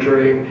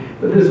 mentoring.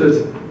 But this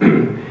was,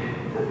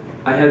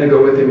 I had to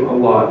go with him a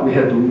lot. We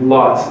had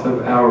lots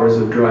of hours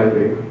of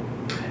driving.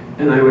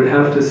 And I would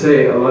have to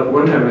say,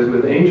 one time I was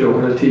with Angel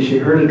when I was teaching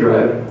her to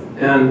drive,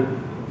 and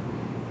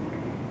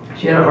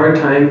she had a hard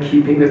time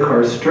keeping the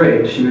car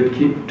straight. She would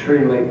keep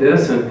turning like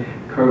this, and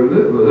the car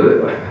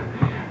would,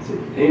 I said,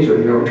 Angel,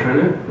 you know, we're trying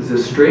to, it's a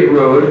straight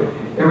road.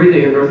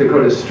 Everything in North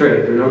Dakota is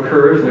straight. There are no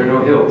curves, there are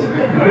no hills.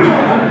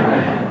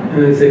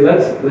 And I say,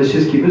 let's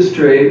just keep it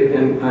straight.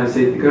 And I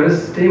say, you gotta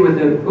stay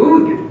within,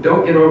 ooh,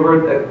 don't get over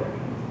that,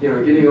 you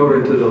know, getting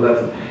over to the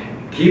left.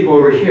 Keep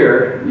over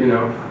here, you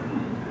know.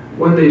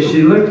 One day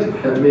she looked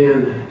at me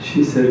and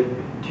she said,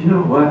 do you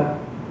know what?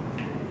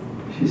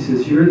 She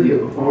says, you're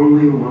the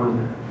only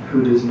one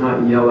who does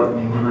not yell at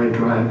me when I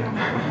drive.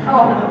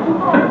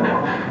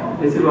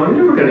 I said, well, I'm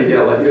never gonna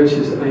yell at you. And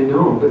she said, I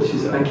know, but she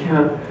said, I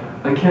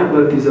can't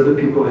let these other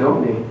people help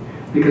me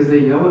because they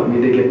yell at me,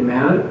 they get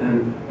mad,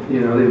 and you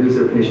know, they lose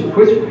their patience,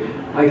 which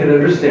I can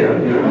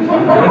understand, you know.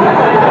 One day,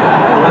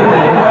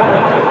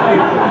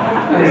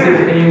 I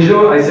said,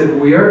 Angel, I said,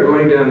 we are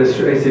going down the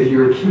street. I said,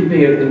 you're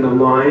keeping it in the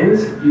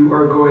lines. You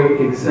are going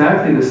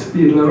exactly the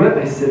speed limit.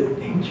 I said,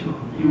 Angel,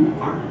 you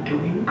are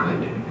doing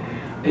good.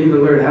 I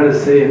even learned how to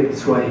say in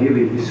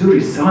Swahili,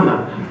 vizuri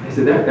sana. I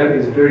said, that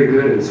means very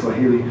good in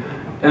Swahili.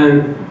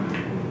 And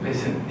I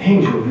said,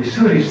 Angel,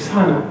 vizuri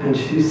sana. And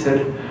she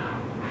said,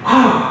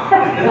 wow.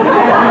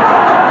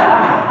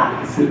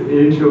 I said,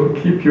 Angel,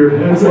 keep your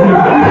hands on your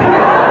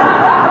feet.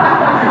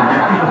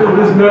 That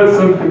is not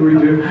something we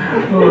do.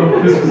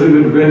 Oh, this was an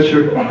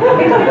adventure.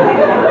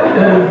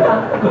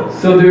 And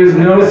so there's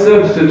no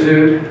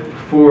substitute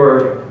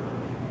for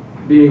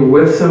being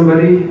with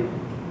somebody,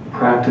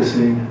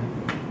 practicing.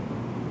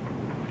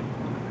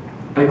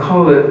 I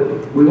call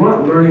it, we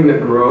want learning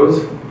that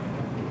grows.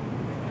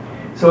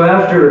 So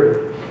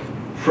after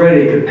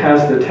Freddie could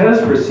pass the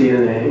test for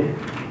CNA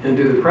and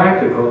do the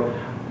practical,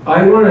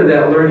 I wanted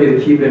that learning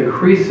to keep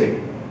increasing.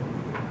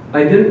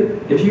 I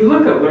didn't, if you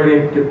look at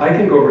learning, I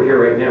can go over here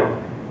right now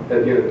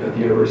at the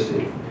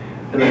university,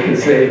 and I can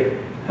say,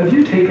 have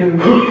you taken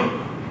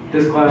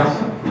this class?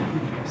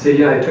 I say,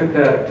 yeah, I took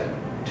that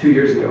 2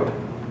 years ago,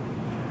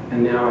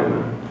 and now I'm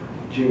a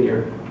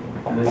junior.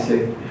 And I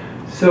say,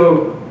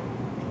 so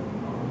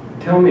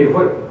tell me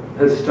what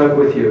has stuck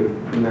with you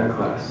from that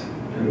class?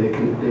 And they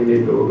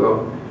maybe will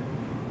go,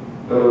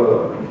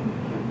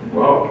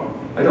 well,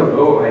 I don't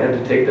know, I had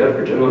to take that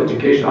for general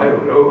education, I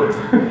don't know.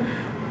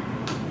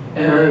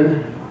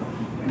 And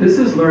this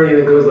is learning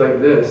that goes like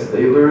this.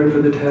 They learn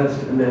for the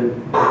test and then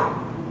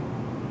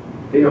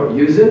they don't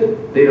use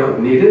it, they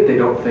don't need it, they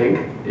don't think.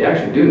 They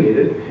actually do need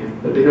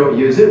it, but they don't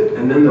use it,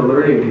 and then the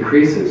learning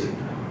decreases.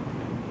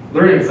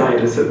 Learning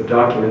scientists have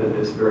documented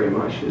this very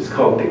much. It's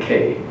called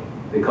decay.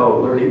 They call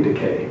it learning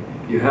decay.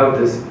 You have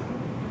this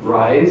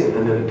rise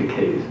and then it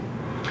decays.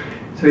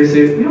 So you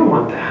say, we don't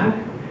want that.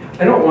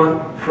 I don't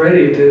want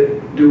Freddie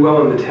to do well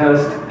on the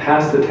test,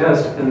 pass the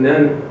test, and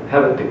then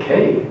have it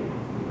decay.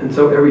 And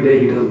so every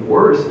day he does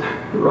worse,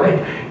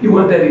 right? You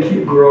want that to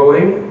keep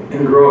growing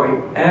and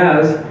growing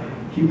as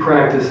he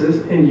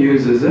practices and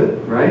uses it,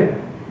 right?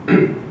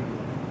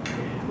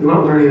 We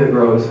want learning that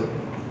grows.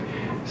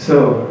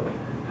 So,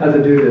 how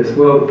to do this?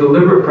 Well,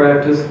 deliberate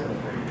practice.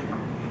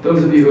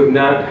 Those of you who have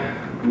not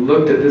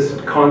looked at this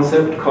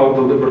concept called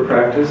deliberate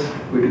practice,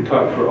 we could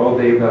talk for all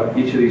day about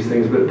each of these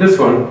things, but this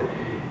one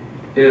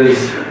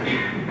is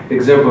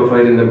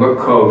exemplified in the book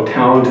called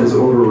Talent is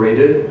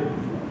Overrated.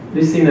 Have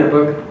you seen that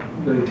book?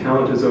 The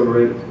Talent is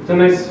Overrated. It's a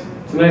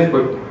nice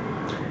book,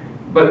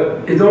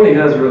 but it only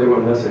has really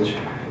one message,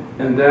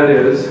 and that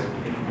is,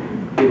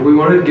 if we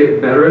want to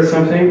get better at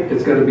something,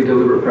 it's got to be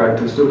deliberate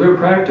practice. Deliberate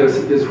practice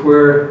is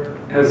where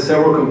it has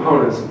several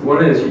components.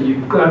 One is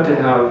you've got to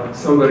have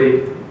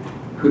somebody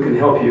who can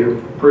help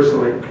you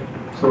personally,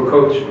 so a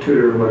coach,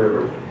 tutor, or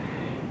whatever.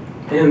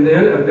 And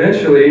then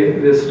eventually,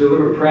 this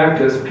deliberate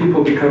practice,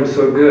 people become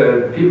so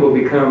good, people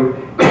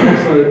become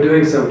excellent at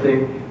doing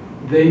something,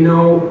 they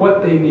know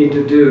what they need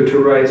to do to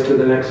rise to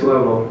the next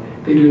level.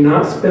 They do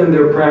not spend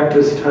their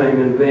practice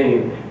time in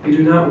vain. They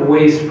do not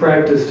waste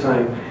practice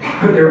time.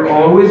 They're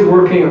always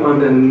working on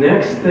the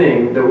next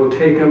thing that will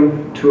take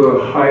them to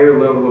a higher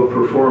level of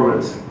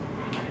performance.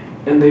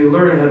 And they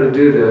learn how to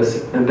do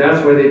this, and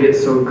that's why they get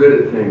so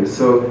good at things.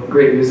 So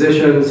great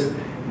musicians,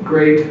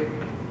 great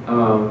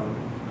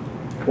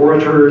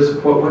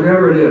orators,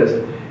 whatever it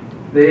is,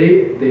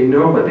 they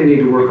know what they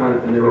need to work on,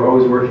 and they're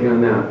always working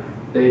on that.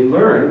 They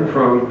learn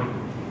from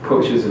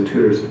coaches and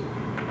tutors.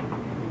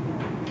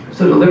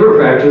 So deliberate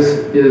practice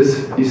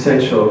is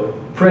essential.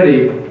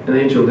 Freddie and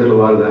Angel did a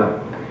lot of that.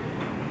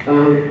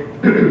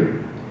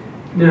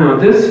 Now,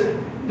 this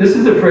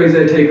is a phrase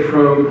I take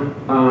from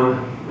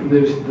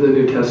the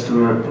New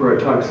Testament, where it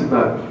talks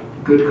about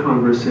good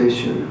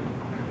conversation.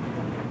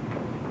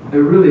 I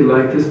really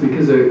like this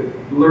because a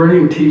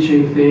learning,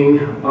 teaching thing,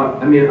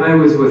 I mean, I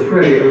was with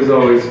Freddie, I was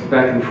always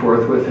back and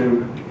forth with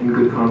him in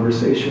good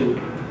conversation.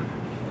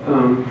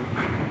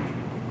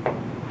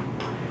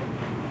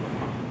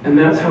 And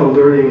that's how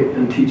learning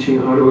and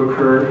teaching ought to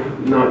occur,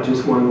 not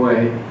just one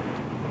way.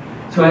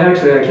 So I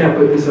can't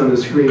put this on the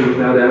screen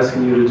without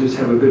asking you to just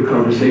have a good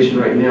conversation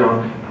right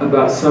now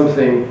about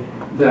something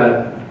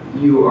that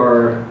you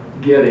are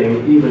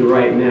getting even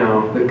right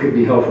now that could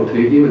be helpful to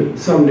you. Even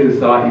some new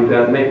thought you've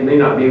had, may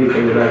not be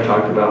anything that I've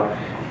talked about,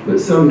 but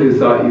some new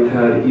thought you've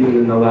had even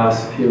in the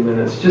last few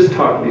minutes. Just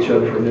talk with each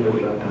other for a minute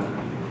about that.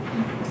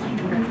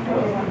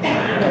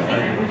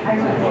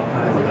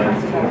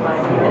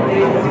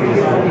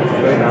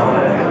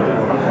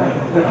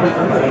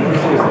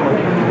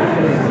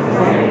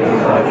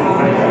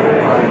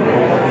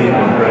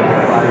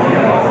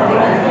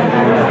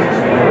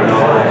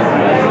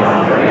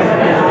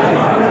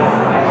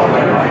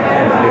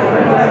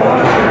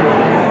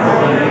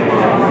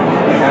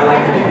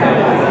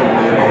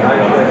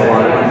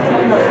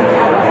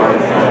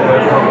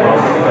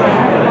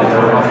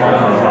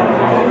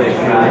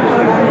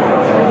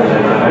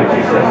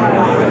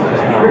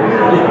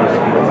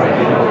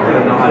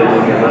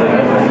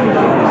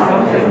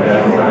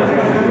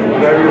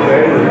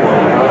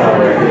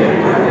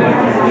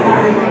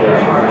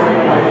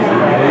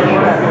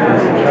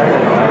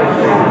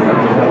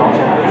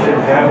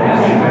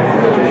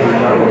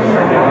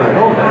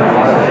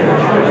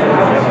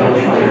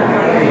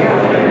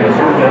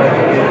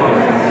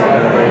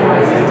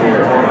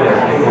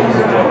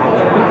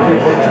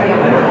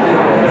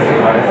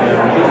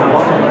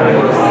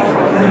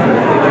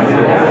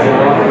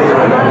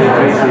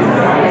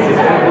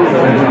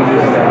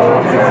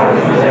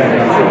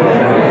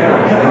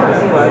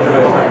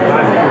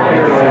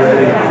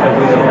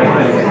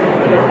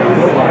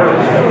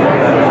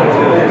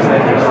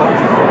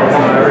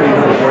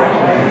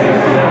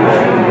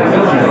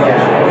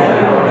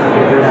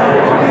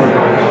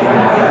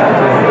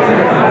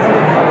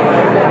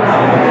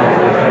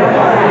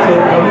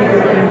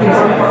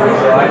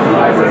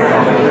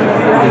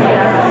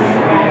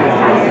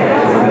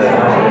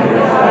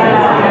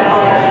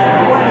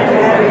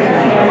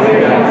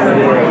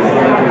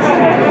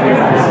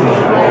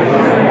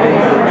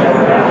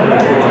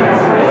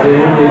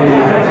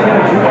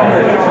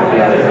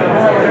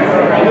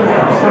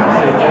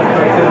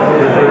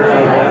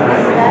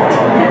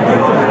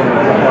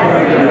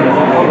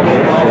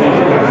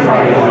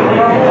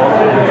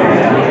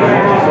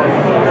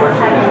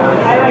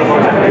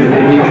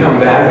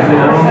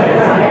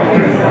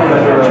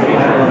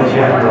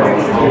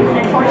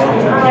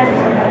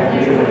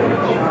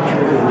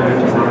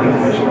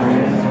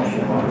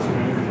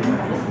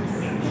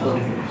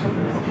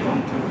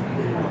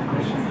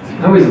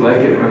 I always like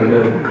it when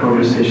the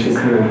conversation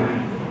kind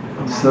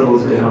of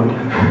settles down,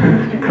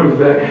 comes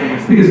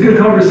back. Because good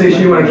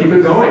conversation, you want to keep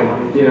it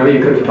going. You know,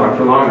 you could talk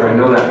for longer, I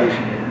know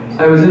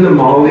that. I was in the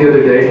mall the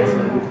other day,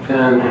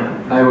 and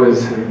I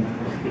was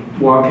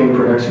walking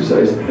for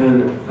exercise,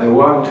 and I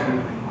walked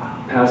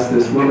past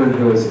this woman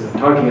who was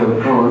talking on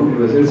the phone, who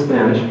was in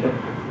Spanish,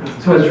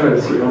 So I was trying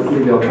to see,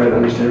 maybe I'll try to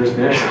understand her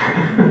Spanish.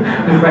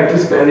 I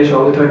practice Spanish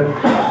all the time.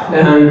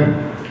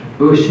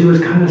 And she was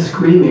kind of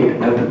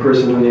screaming at the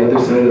person on the other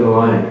side of the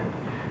line.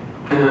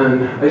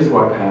 And I just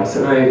walked past,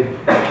 and I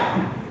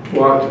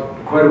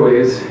walked quite a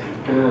ways,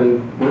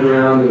 and went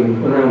around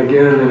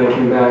again, and I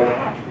came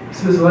back.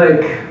 This was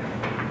like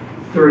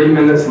 30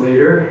 minutes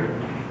later.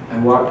 I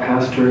walked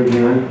past her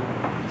again,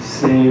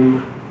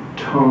 same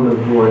tone of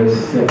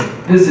voice.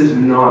 This is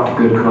not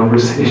good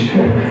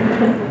conversation.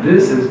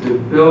 This is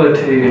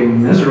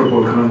debilitating,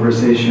 miserable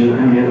conversation.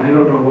 I mean, I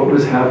don't know what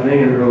was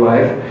happening in her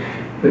life,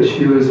 but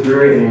she was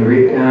very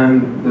angry,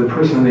 and the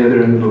person on the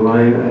other end of the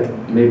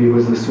line maybe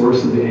was the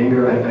source of the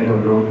anger, I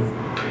don't know.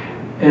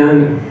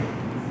 And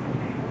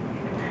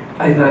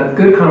I thought,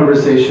 good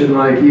conversation,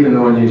 like even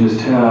the one you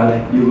just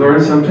had, you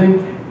learn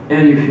something,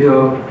 and you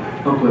feel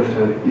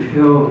uplifted. You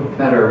feel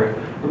better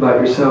about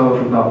yourself,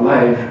 about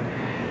life.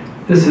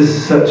 This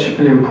is such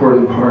an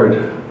important part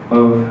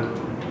of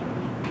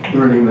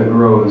learning that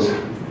grows.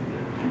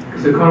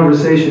 Because the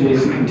conversation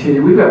needs to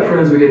continue. We've got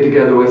friends we get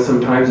together with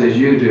sometimes, as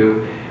you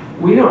do.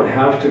 We don't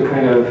have to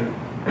kind of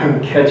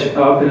catch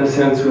up in a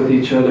sense with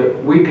each other.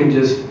 We can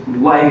just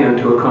light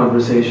into a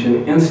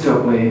conversation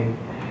instantly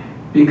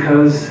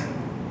because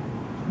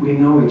we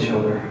know each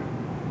other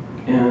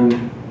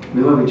and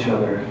we love each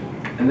other.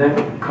 And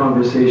that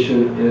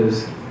conversation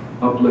is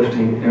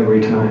uplifting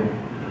every time.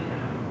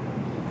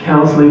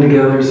 Counseling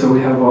together, so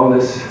we have all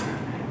this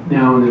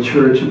now in the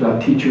church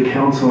about teacher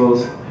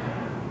councils.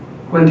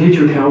 When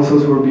teacher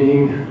councils were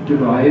being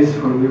devised,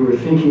 when we were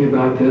thinking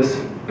about this,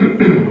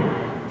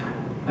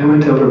 I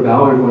went to Elder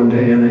Ballard one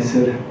day and I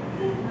said,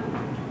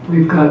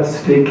 we've got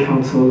state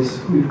councils,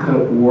 we've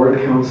got ward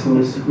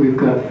councils, we've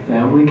got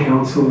family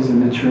councils in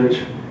the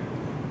church.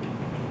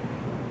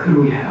 Could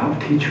we have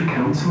teacher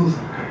councils?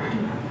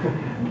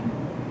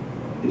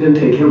 It didn't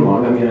take him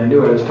long. I mean, I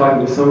knew I was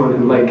talking to someone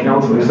who liked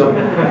counseling. So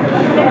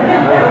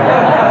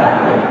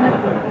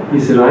he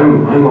said,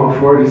 I'm all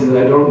for it. He said,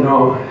 I don't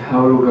know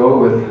how it'll go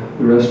with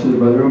the rest of the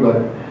brethren,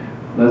 but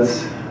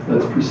let's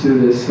pursue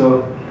this.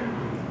 So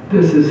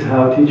this is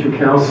how teacher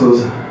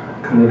councils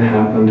kind of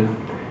happened.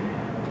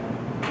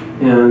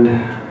 And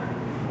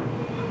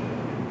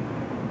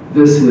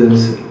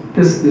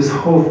this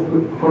whole,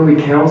 when we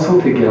counsel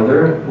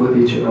together with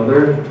each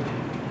other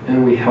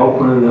and we help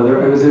one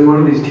another. I was in one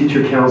of these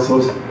teacher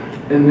councils,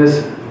 and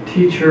this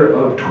teacher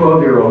of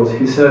 12-year-olds,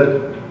 he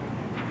said,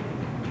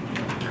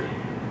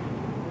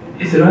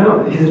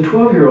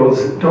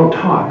 12-year-olds don't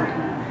talk.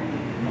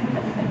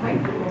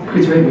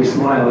 Which made me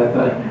smile. I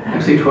thought,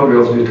 actually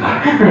 12-year-olds do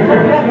talk.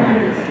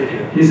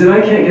 He said,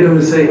 I can't get them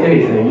to say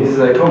anything. He says,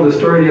 I told the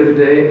story the other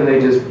day, and they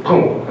just,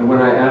 boom. And when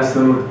I asked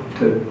them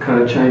to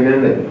kind of chime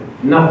in,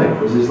 nothing.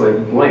 It was just like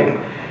blank.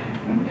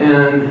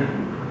 And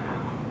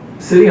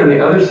sitting on the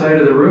other side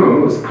of the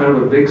room was kind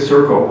of a big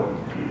circle.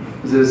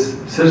 Was this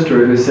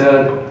sister who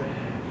said,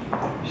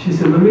 she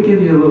said, let me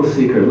give you a little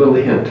secret, a little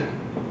hint.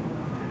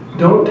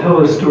 Don't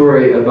tell a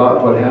story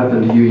about what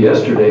happened to you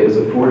yesterday as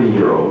a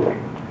 40-year-old.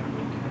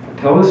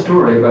 Tell a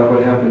story about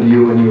what happened to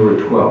you when you were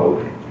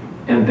 12,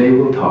 and they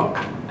will talk,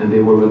 and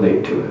they will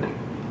relate to it.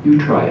 You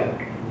try it.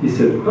 He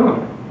said,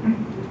 oh,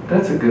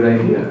 that's a good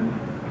idea.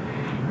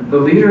 The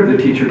leader of the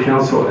teacher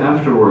council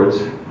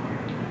afterwards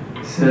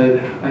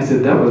said, I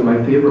said, that was my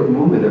favorite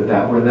moment of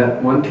that, where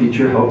that one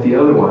teacher helped the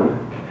other one.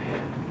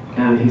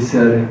 And he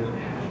said,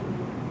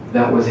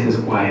 that was his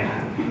wife.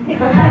 I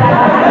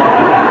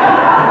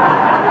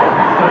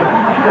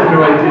had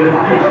no idea.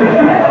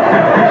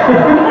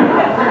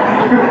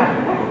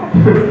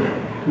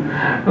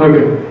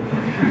 Okay.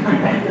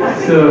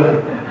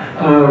 So,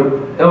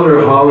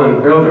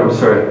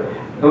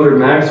 Elder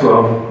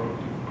Maxwell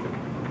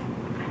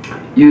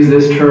used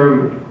this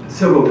term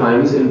several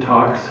times in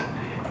talks.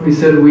 He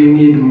said we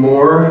need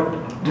more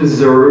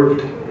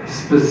deserved,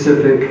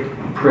 specific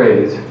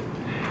praise.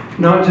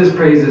 Not just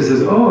praise that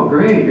says, oh,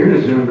 great, you're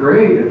just doing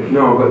great.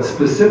 No, but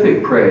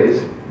specific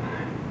praise.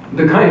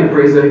 The kind of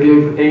praise I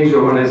gave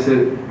Angel when I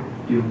said,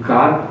 you've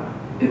got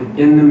it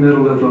in the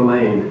middle of the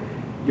lane.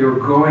 You're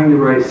going the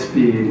right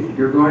speed.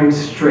 You're going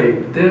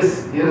straight.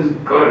 This is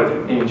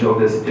good, Angel.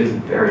 This is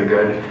very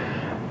good.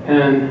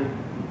 And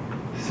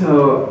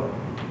so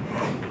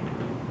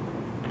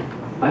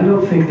I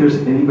don't think there's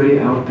anybody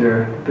out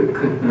there that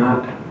could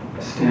not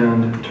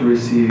stand to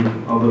receive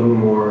a little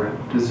more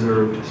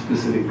deserved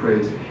specific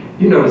praise.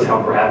 You notice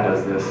how Brad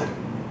does this.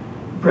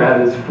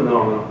 Brad is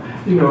phenomenal.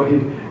 You know,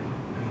 T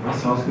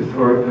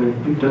Osguthorpe,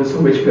 and you've done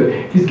so much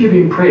good. He's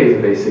giving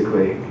praise,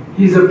 basically.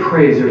 He's a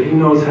praiser. He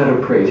knows how to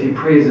praise. He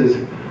praises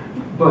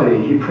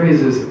Buddy. He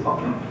praises,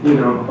 you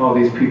know, all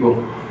these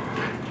people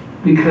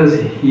because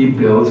he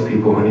builds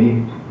people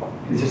and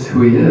he's just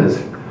who he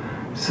is.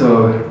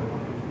 So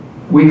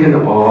we can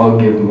all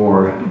give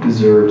more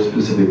deserved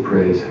specific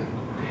praise.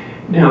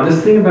 Now,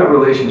 this thing about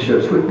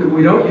relationships,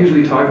 we don't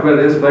usually talk about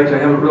this. In fact, I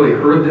haven't really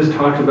heard this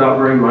talked about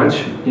very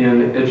much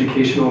in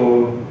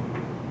educational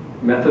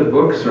method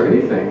books or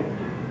anything.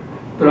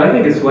 But I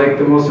think it's like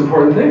the most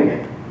important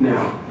thing.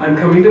 now. I'm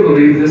coming to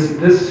believe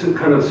this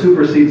kind of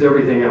supersedes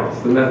everything else,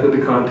 the method,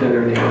 the content,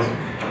 everything else.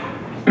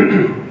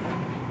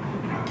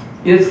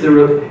 It's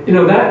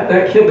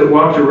that kid that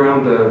walked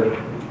around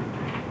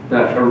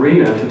that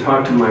arena to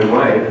talk to my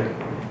wife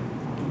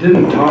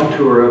didn't talk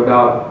to her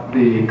about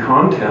the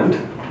content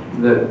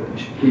that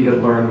he had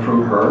learned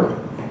from her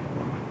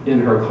in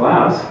her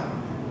class.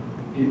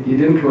 He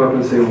didn't come up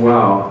and say,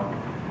 wow,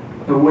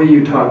 the way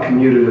you taught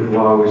commutative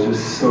law was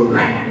just so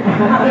great.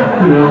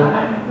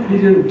 He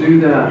didn't do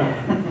that.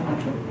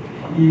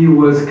 He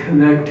was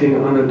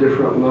connecting on a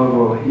different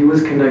level. He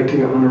was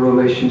connecting on a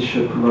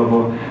relationship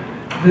level.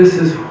 This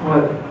is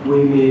what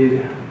we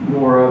need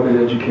more of in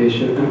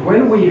education. And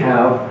when we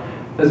have,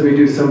 as we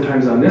do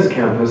sometimes on this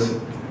campus,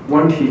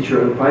 one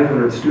teacher and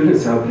 500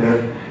 students out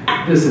there,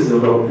 this is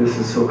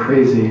so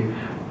crazy.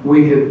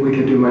 We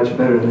could do much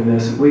better than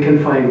this. We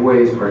can find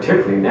ways,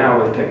 particularly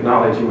now with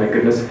technology, my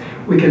goodness,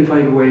 we can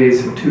find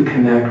ways to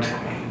connect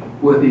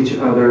with each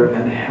other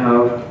and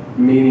have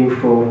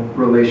meaningful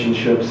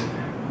relationships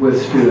with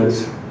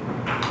students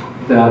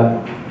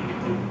that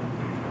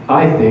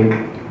I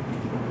think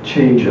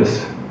change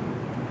us.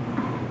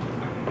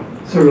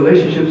 So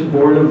relationships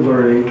born of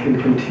learning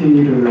can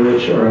continue to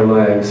enrich our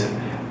lives.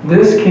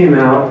 This came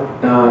out,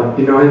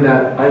 in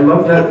that, I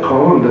love that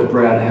poem that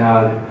Brad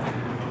had,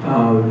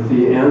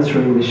 The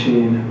Answering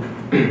Machine,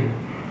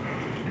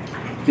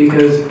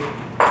 because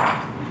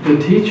the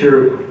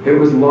teacher, it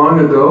was long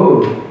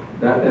ago,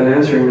 that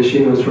answering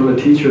machine was from a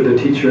teacher the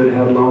teacher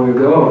had long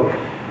ago,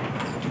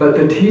 but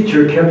the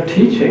teacher kept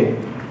teaching.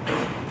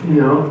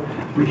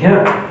 We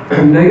can't,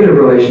 negative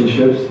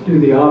relationships do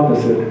the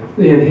opposite.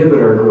 They inhibit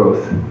our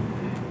growth.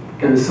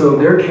 And so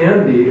there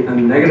can be a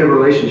negative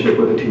relationship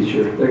with a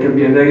teacher. There can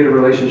be a negative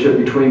relationship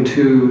between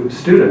two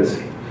students.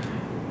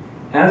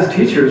 As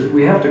teachers,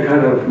 we have to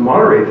kind of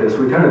moderate this.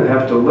 We kind of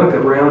have to look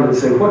around and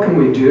say, what can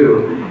we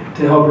do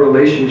to help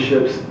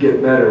relationships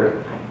get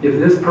better? If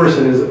this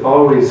person is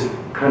always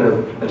kind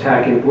of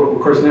attacking, well,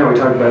 of course now we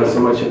talk about it so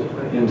much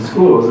in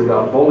schools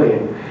about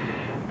bullying.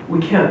 We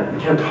can't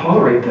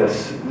tolerate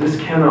this. This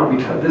cannot be,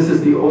 this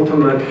is the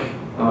ultimate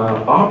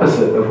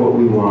opposite of what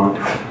we want.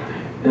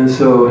 And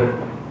so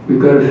we've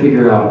got to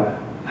figure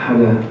out how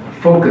to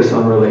focus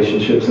on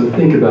relationships and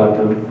think about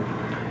them.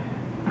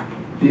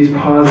 These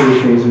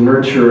positive things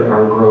nurture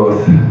our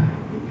growth,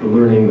 the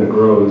learning that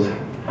grows.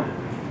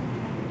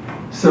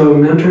 So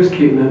mentors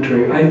keep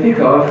mentoring. I think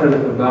often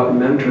about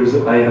mentors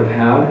I have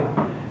had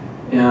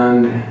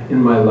and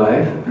in my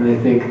life, and I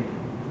think,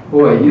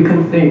 boy, you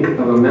can think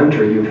of a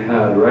mentor you've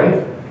had,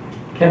 right?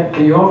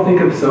 Can you all think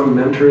of some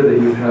mentor that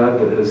you've had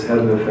that has had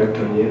an effect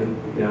on you?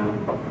 Yeah.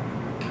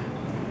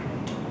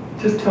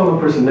 Just tell the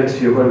person next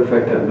to you what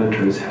effect that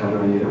mentor has had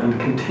on you and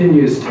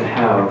continues to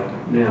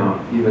have now,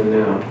 even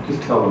now.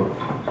 Just tell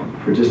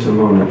them for just a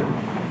moment.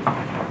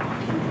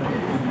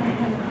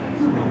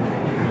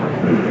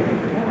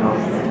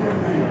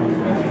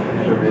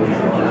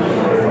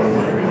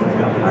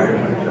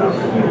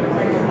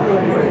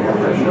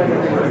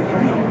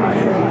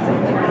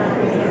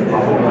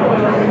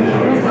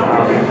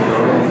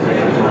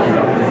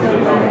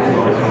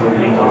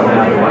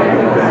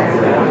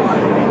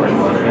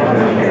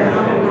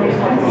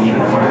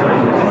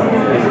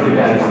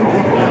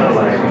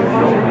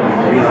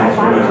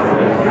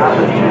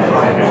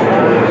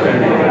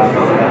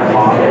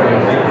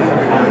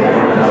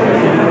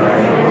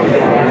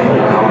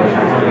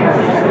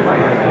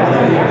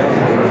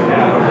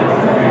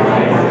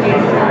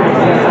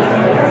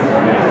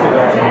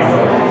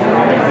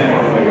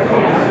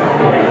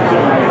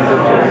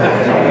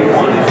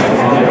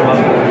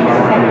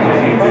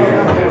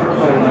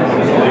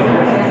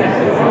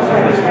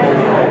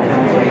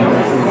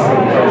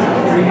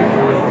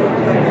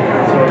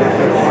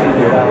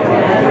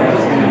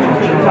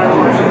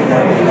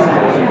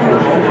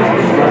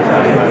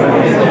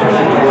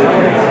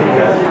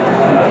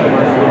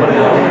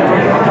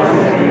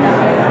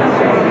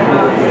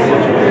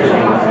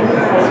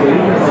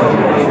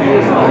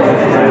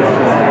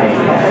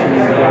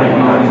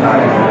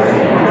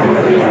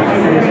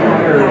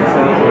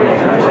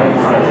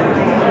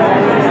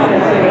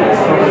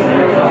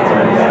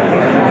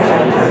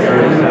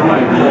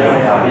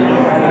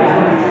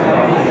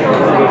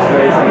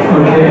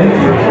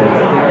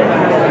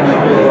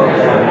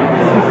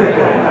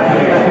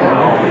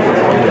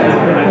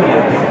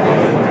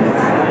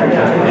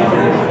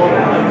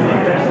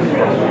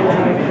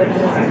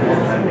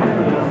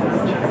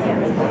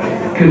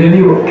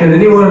 Can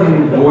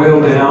anyone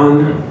boil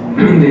down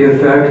the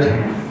effect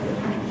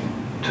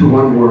to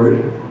one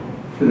word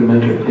for the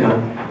mentor? Yeah.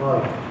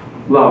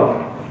 Love.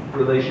 Love.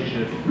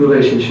 Relationships.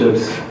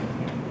 Relationships.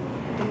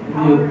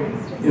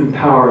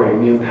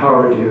 Empowering. He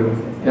empowered you.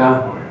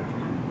 Yeah.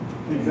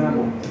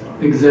 Example.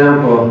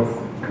 Example.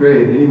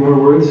 Great. Any more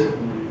words?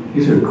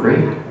 These are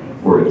great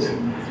words.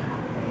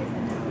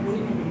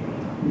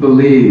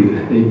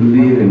 Believe. They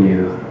believe in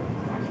you.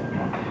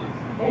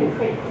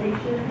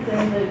 Expectations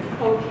and the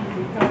coaches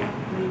become.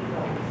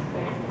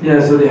 Yeah,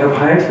 so they have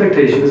high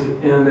expectations,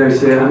 and they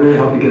say, I'm going to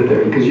help you get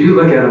there. Because you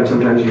look at them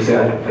sometimes, you say,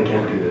 I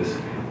can't do this.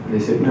 And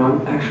they said,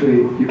 no, actually,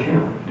 you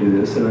can't do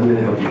this, and I'm going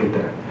to help you get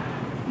there.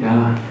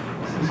 Yeah,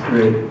 this is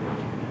great.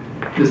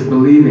 This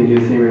believing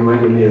you thing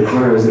reminded me of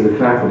when I was in the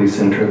faculty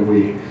center, and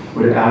we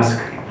would ask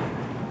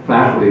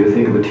faculty to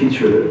think of a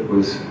teacher that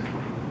was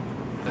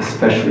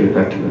especially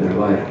effective in their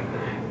life.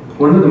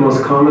 One of the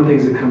most common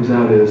things that comes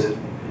out is,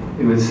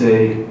 it would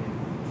say,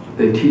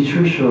 the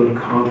teacher showed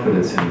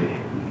confidence in me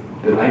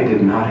that I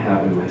did not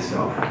have in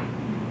myself.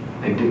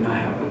 I did not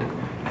have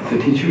it.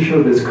 The teacher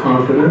showed this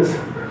confidence,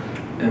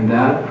 and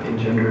that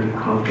engendered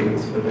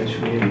confidence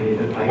eventually in me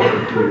that I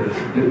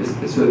could do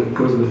this. So it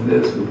goes with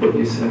this, with what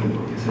you said and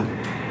what you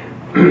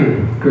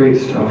said. Great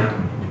stuff.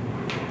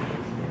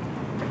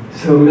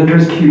 So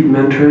mentors keep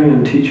mentoring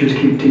and teachers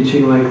keep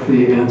teaching like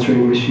the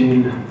answering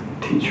machine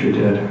teacher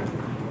did.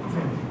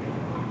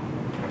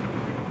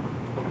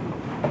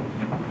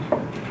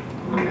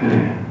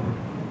 Okay.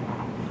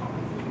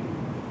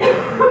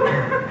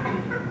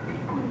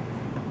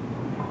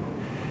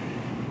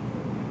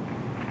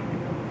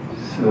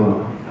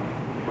 So,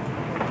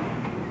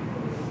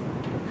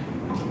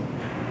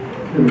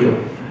 here we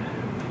go.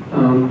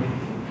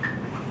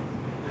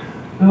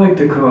 I like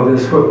to call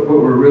this, what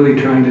we're really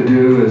trying to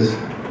do is,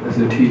 as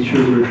a teacher,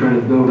 we're trying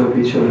to build up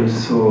each other's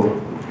soul.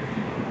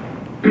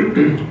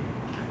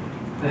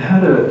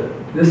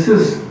 This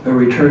is a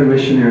returned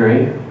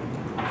missionary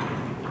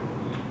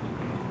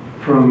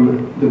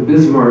from the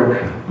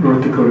Bismarck,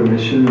 North Dakota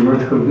mission, the North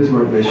Dakota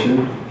Bismarck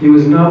mission. He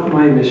was not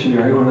my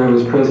missionary when I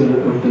was president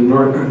of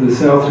the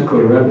South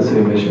Dakota Rapid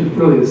City mission.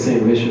 Really the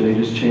same mission, they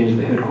just changed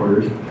the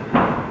headquarters.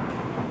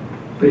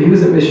 But he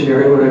was a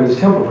missionary when I was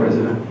temple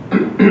president.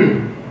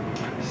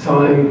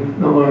 Saw him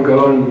not long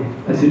ago,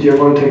 and I said, do you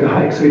ever want to take a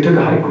hike? So he took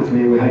a hike with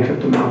me, and we hiked up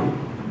the mountain.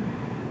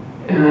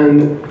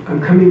 And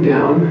I'm coming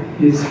down,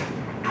 he's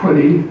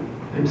 20,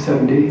 I'm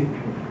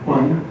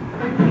 71.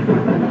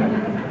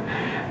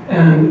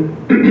 And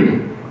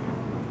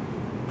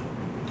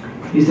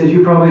he said,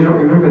 you probably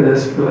don't remember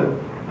this, but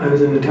I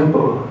was in the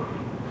temple,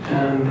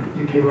 and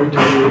you came up to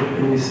me,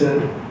 and you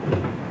said,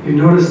 you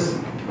noticed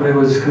I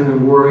was kind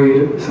of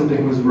worried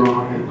something was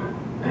wrong,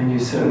 and you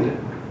said,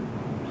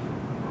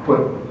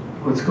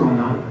 what's going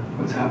on?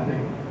 What's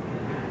happening?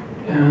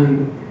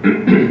 And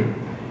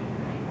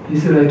he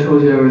said, I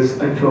told you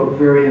I felt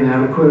very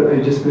inadequate.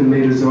 I'd just been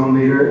made a zone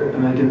leader,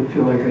 and I didn't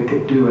feel like I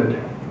could do it.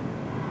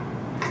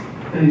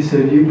 And he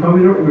said, you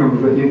probably don't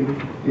remember, but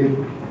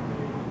you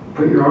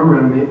put your arm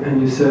around me,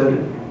 and you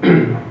said,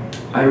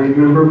 I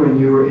remember when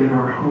you were in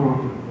our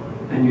home,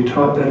 and you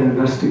taught that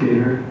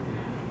investigator.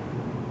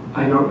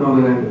 I don't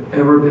know that I've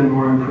ever been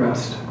more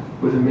impressed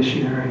with a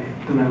missionary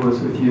than I was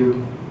with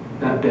you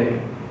that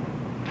day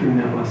during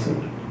that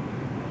lesson.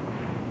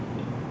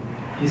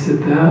 He said,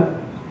 that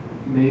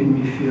made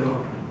me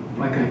feel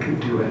like I could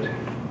do it,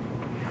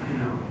 you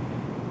know.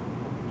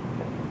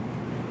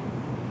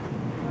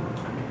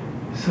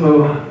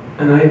 So,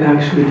 and I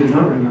actually did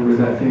not remember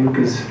that thing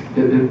because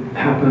it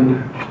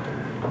happened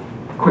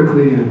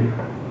quickly, and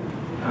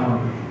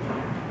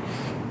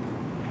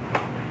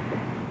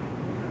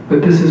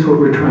but this is what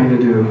we're trying to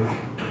do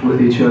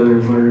with each other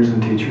as learners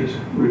and teachers.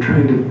 We're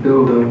trying to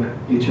build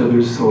up each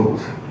other's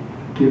souls,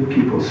 give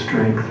people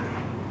strength.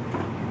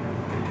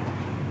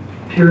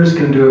 Peers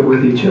can do it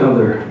with each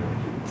other.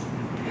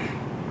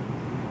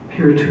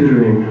 Peer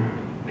tutoring,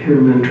 peer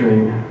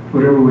mentoring,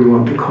 whatever we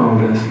want to call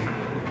this.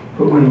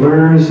 But when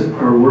learners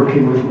are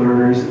working with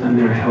learners and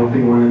they're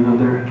helping one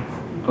another,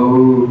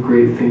 oh,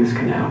 great things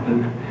can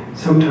happen.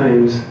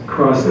 Sometimes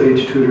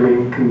cross-age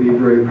tutoring can be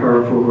very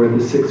powerful, where the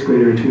 6th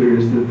grader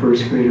tutors the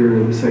 1st grader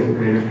or the 2nd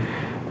grader.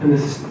 And the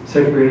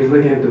 2nd grader is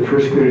looking at the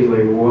 1st grader, is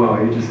like, wow,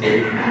 you're just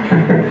like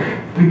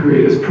the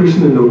greatest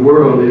person in the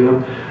world, you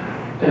know.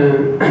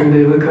 And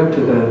they look up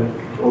to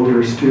that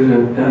older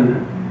student,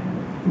 and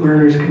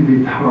learners can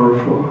be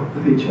powerful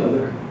with each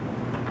other.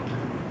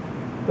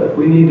 But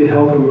we need to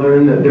help them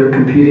learn that they're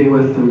competing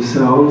with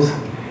themselves.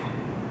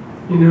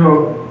 You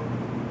know,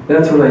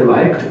 that's what I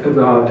liked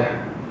about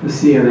the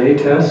CNA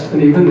test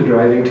and even the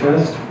driving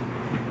test.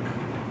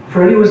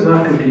 Freddie was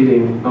not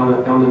competing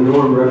on the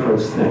norm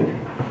reference thing.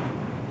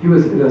 He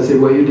was going to say,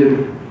 well, you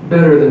did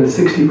better than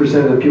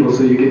 60% of the people,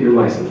 so you get your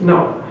license.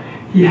 No,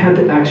 he had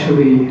to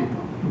actually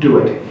do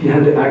it. He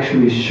had to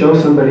actually show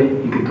somebody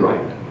he could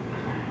drive.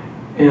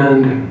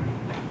 And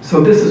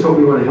so this is what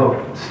we want to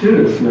help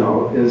students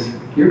know, is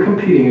you're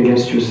competing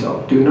against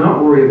yourself. Do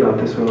not worry about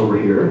this one over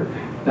here.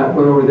 That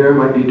one over there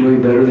might be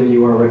doing better than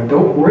you are. Right?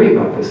 Don't worry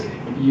about this.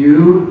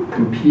 You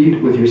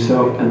compete with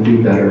yourself and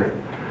do better.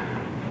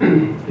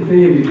 If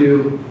any of you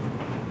do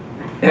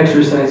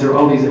exercise, there are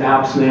all these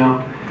apps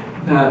now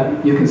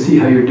that you can see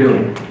how you're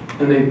doing.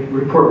 And they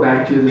report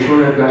back to you. This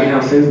one I've got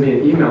now sends me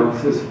an email that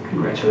says,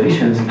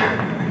 congratulations.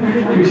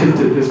 You just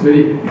did this many,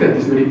 you got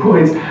this many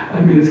points.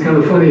 I mean, it's kind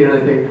of funny, and I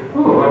think,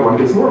 oh, I want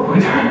to get some more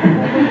points.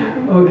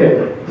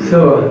 Okay,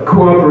 so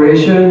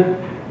cooperation.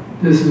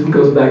 This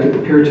goes back to the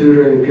peer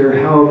tutoring, the peer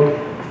help,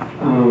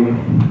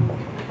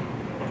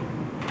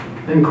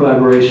 and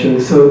collaboration.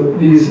 So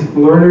these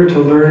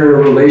learner-to-learner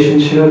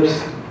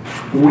relationships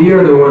we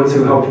are the ones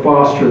who help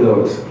foster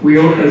those. We,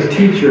 as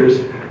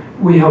teachers,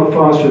 we help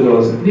foster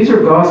those. These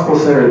are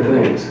gospel-centered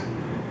things.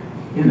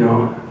 You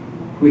know,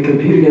 we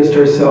compete against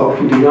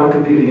ourselves. We do not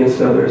compete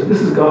against others.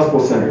 This is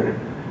gospel-centered.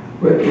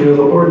 But, you know,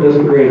 the Lord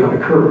doesn't grade on a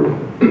curve.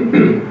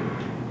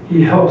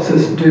 He helps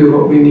us do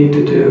what we need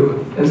to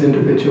do as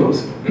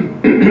individuals.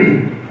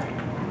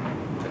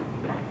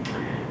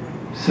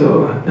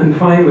 So, and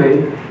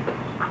finally,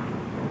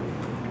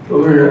 the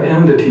learner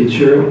and the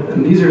teacher,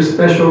 and these are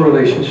special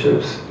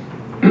relationships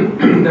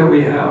that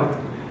we have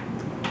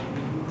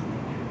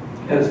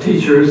as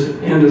teachers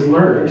and as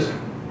learners.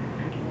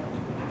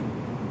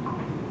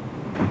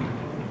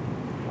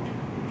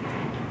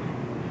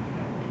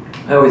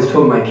 I always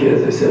told my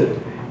kids, I said,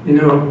 you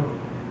know,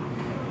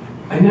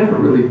 I never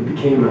really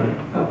became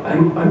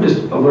I'm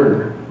just a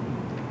learner.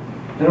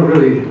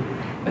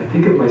 I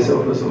think of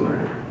myself as a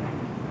learner.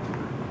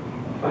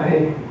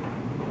 I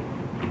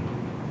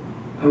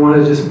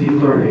want to just be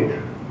learning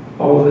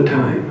all the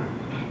time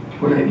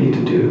what I need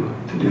to do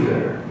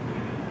better.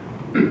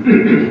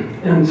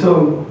 And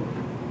so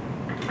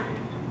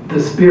the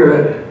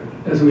Spirit,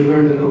 as we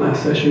learned in the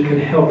last session, can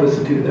help us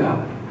do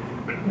that.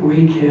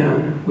 We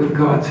can, with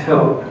God's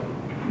help,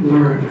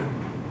 learn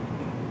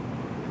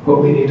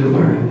what we need to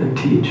learn and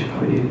teach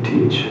what we need to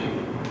teach.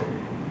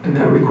 And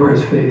that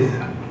requires faith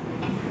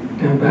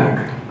and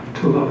back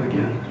to love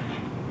again.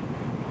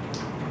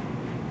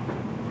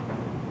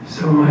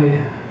 So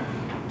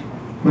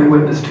my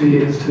witness to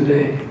you is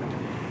today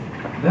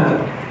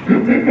that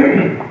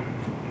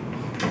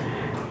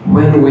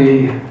when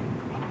we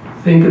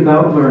think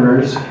about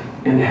learners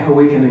and how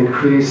we can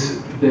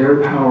increase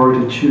their power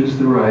to choose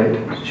the right,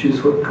 to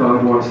choose what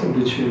God wants them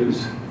to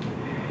choose,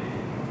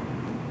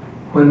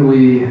 when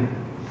we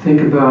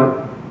think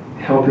about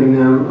helping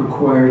them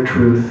acquire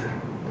truth,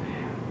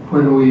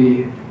 when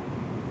we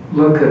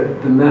look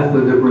at the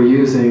method that we're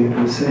using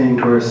and saying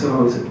to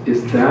ourselves,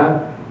 is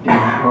that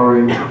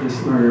empowering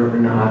this learner or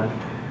not?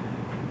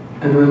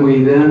 And when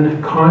we then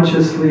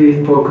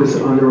consciously focus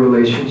on the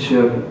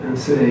relationship and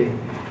say,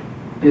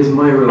 is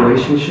my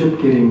relationship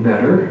getting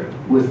better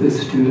with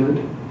this student?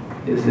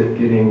 Is it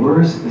getting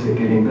worse? Is it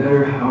getting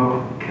better?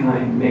 How can I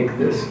make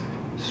this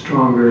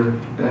stronger,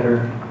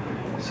 better,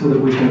 so that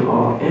we can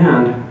all,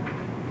 and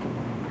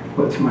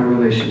what's my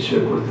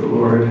relationship with the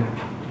Lord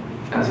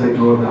as I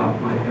go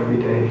about my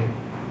everyday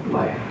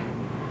life?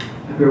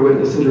 I bear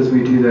witness that as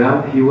we do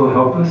that, He will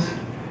help us.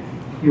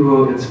 He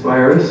will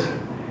inspire us.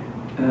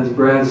 As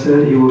Brad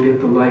said, He will get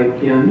the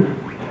light in.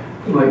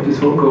 The light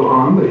just won't go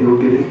on, but He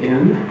will get it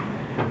in.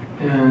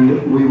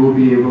 And we will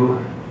be able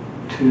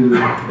to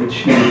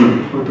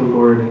achieve what the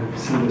Lord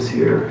sent us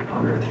here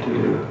on earth to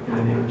do. In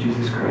the name of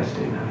Jesus Christ,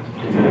 amen.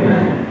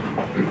 Amen.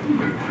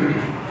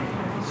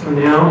 So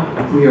now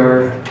we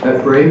are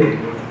at break.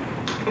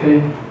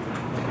 Okay?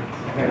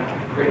 Okay,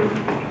 great.